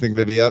comeback. They're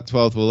going to be up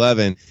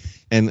 12-11.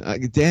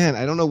 And Dan,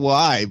 I don't know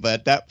why, but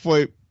at that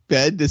point,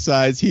 Ben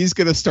decides he's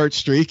going to start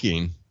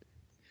streaking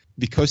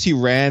because he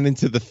ran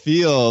into the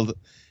field.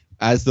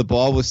 As the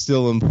ball was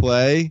still in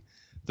play,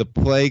 the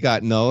play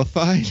got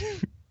nullified.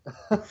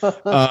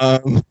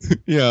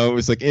 It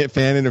was like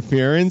fan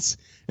interference,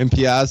 and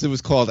Piazza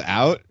was called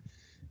out.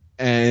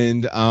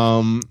 And,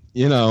 the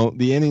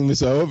inning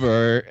was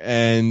over.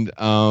 And,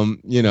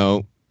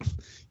 you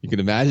can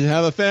imagine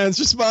how the fans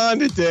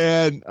responded,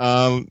 Dan.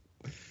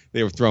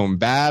 They were throwing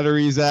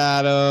batteries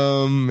at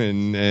him,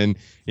 and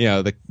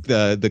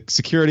the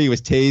security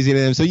was tasing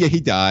him. So, yeah, he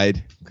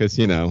died because,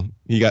 he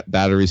got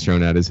batteries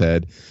thrown at his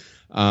head.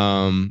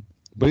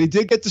 But he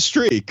did get the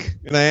streak,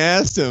 and I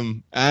asked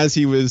him as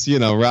he was,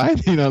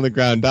 writhing on the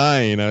ground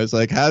dying. I was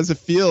like, "How does it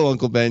feel,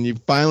 Uncle Ben? You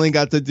finally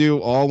got to do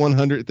all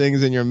 100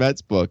 things in your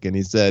Mets book." And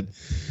he said,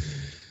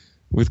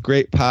 "With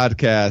great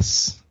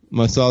podcasts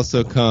must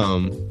also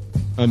come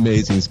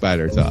amazing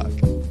spider talk."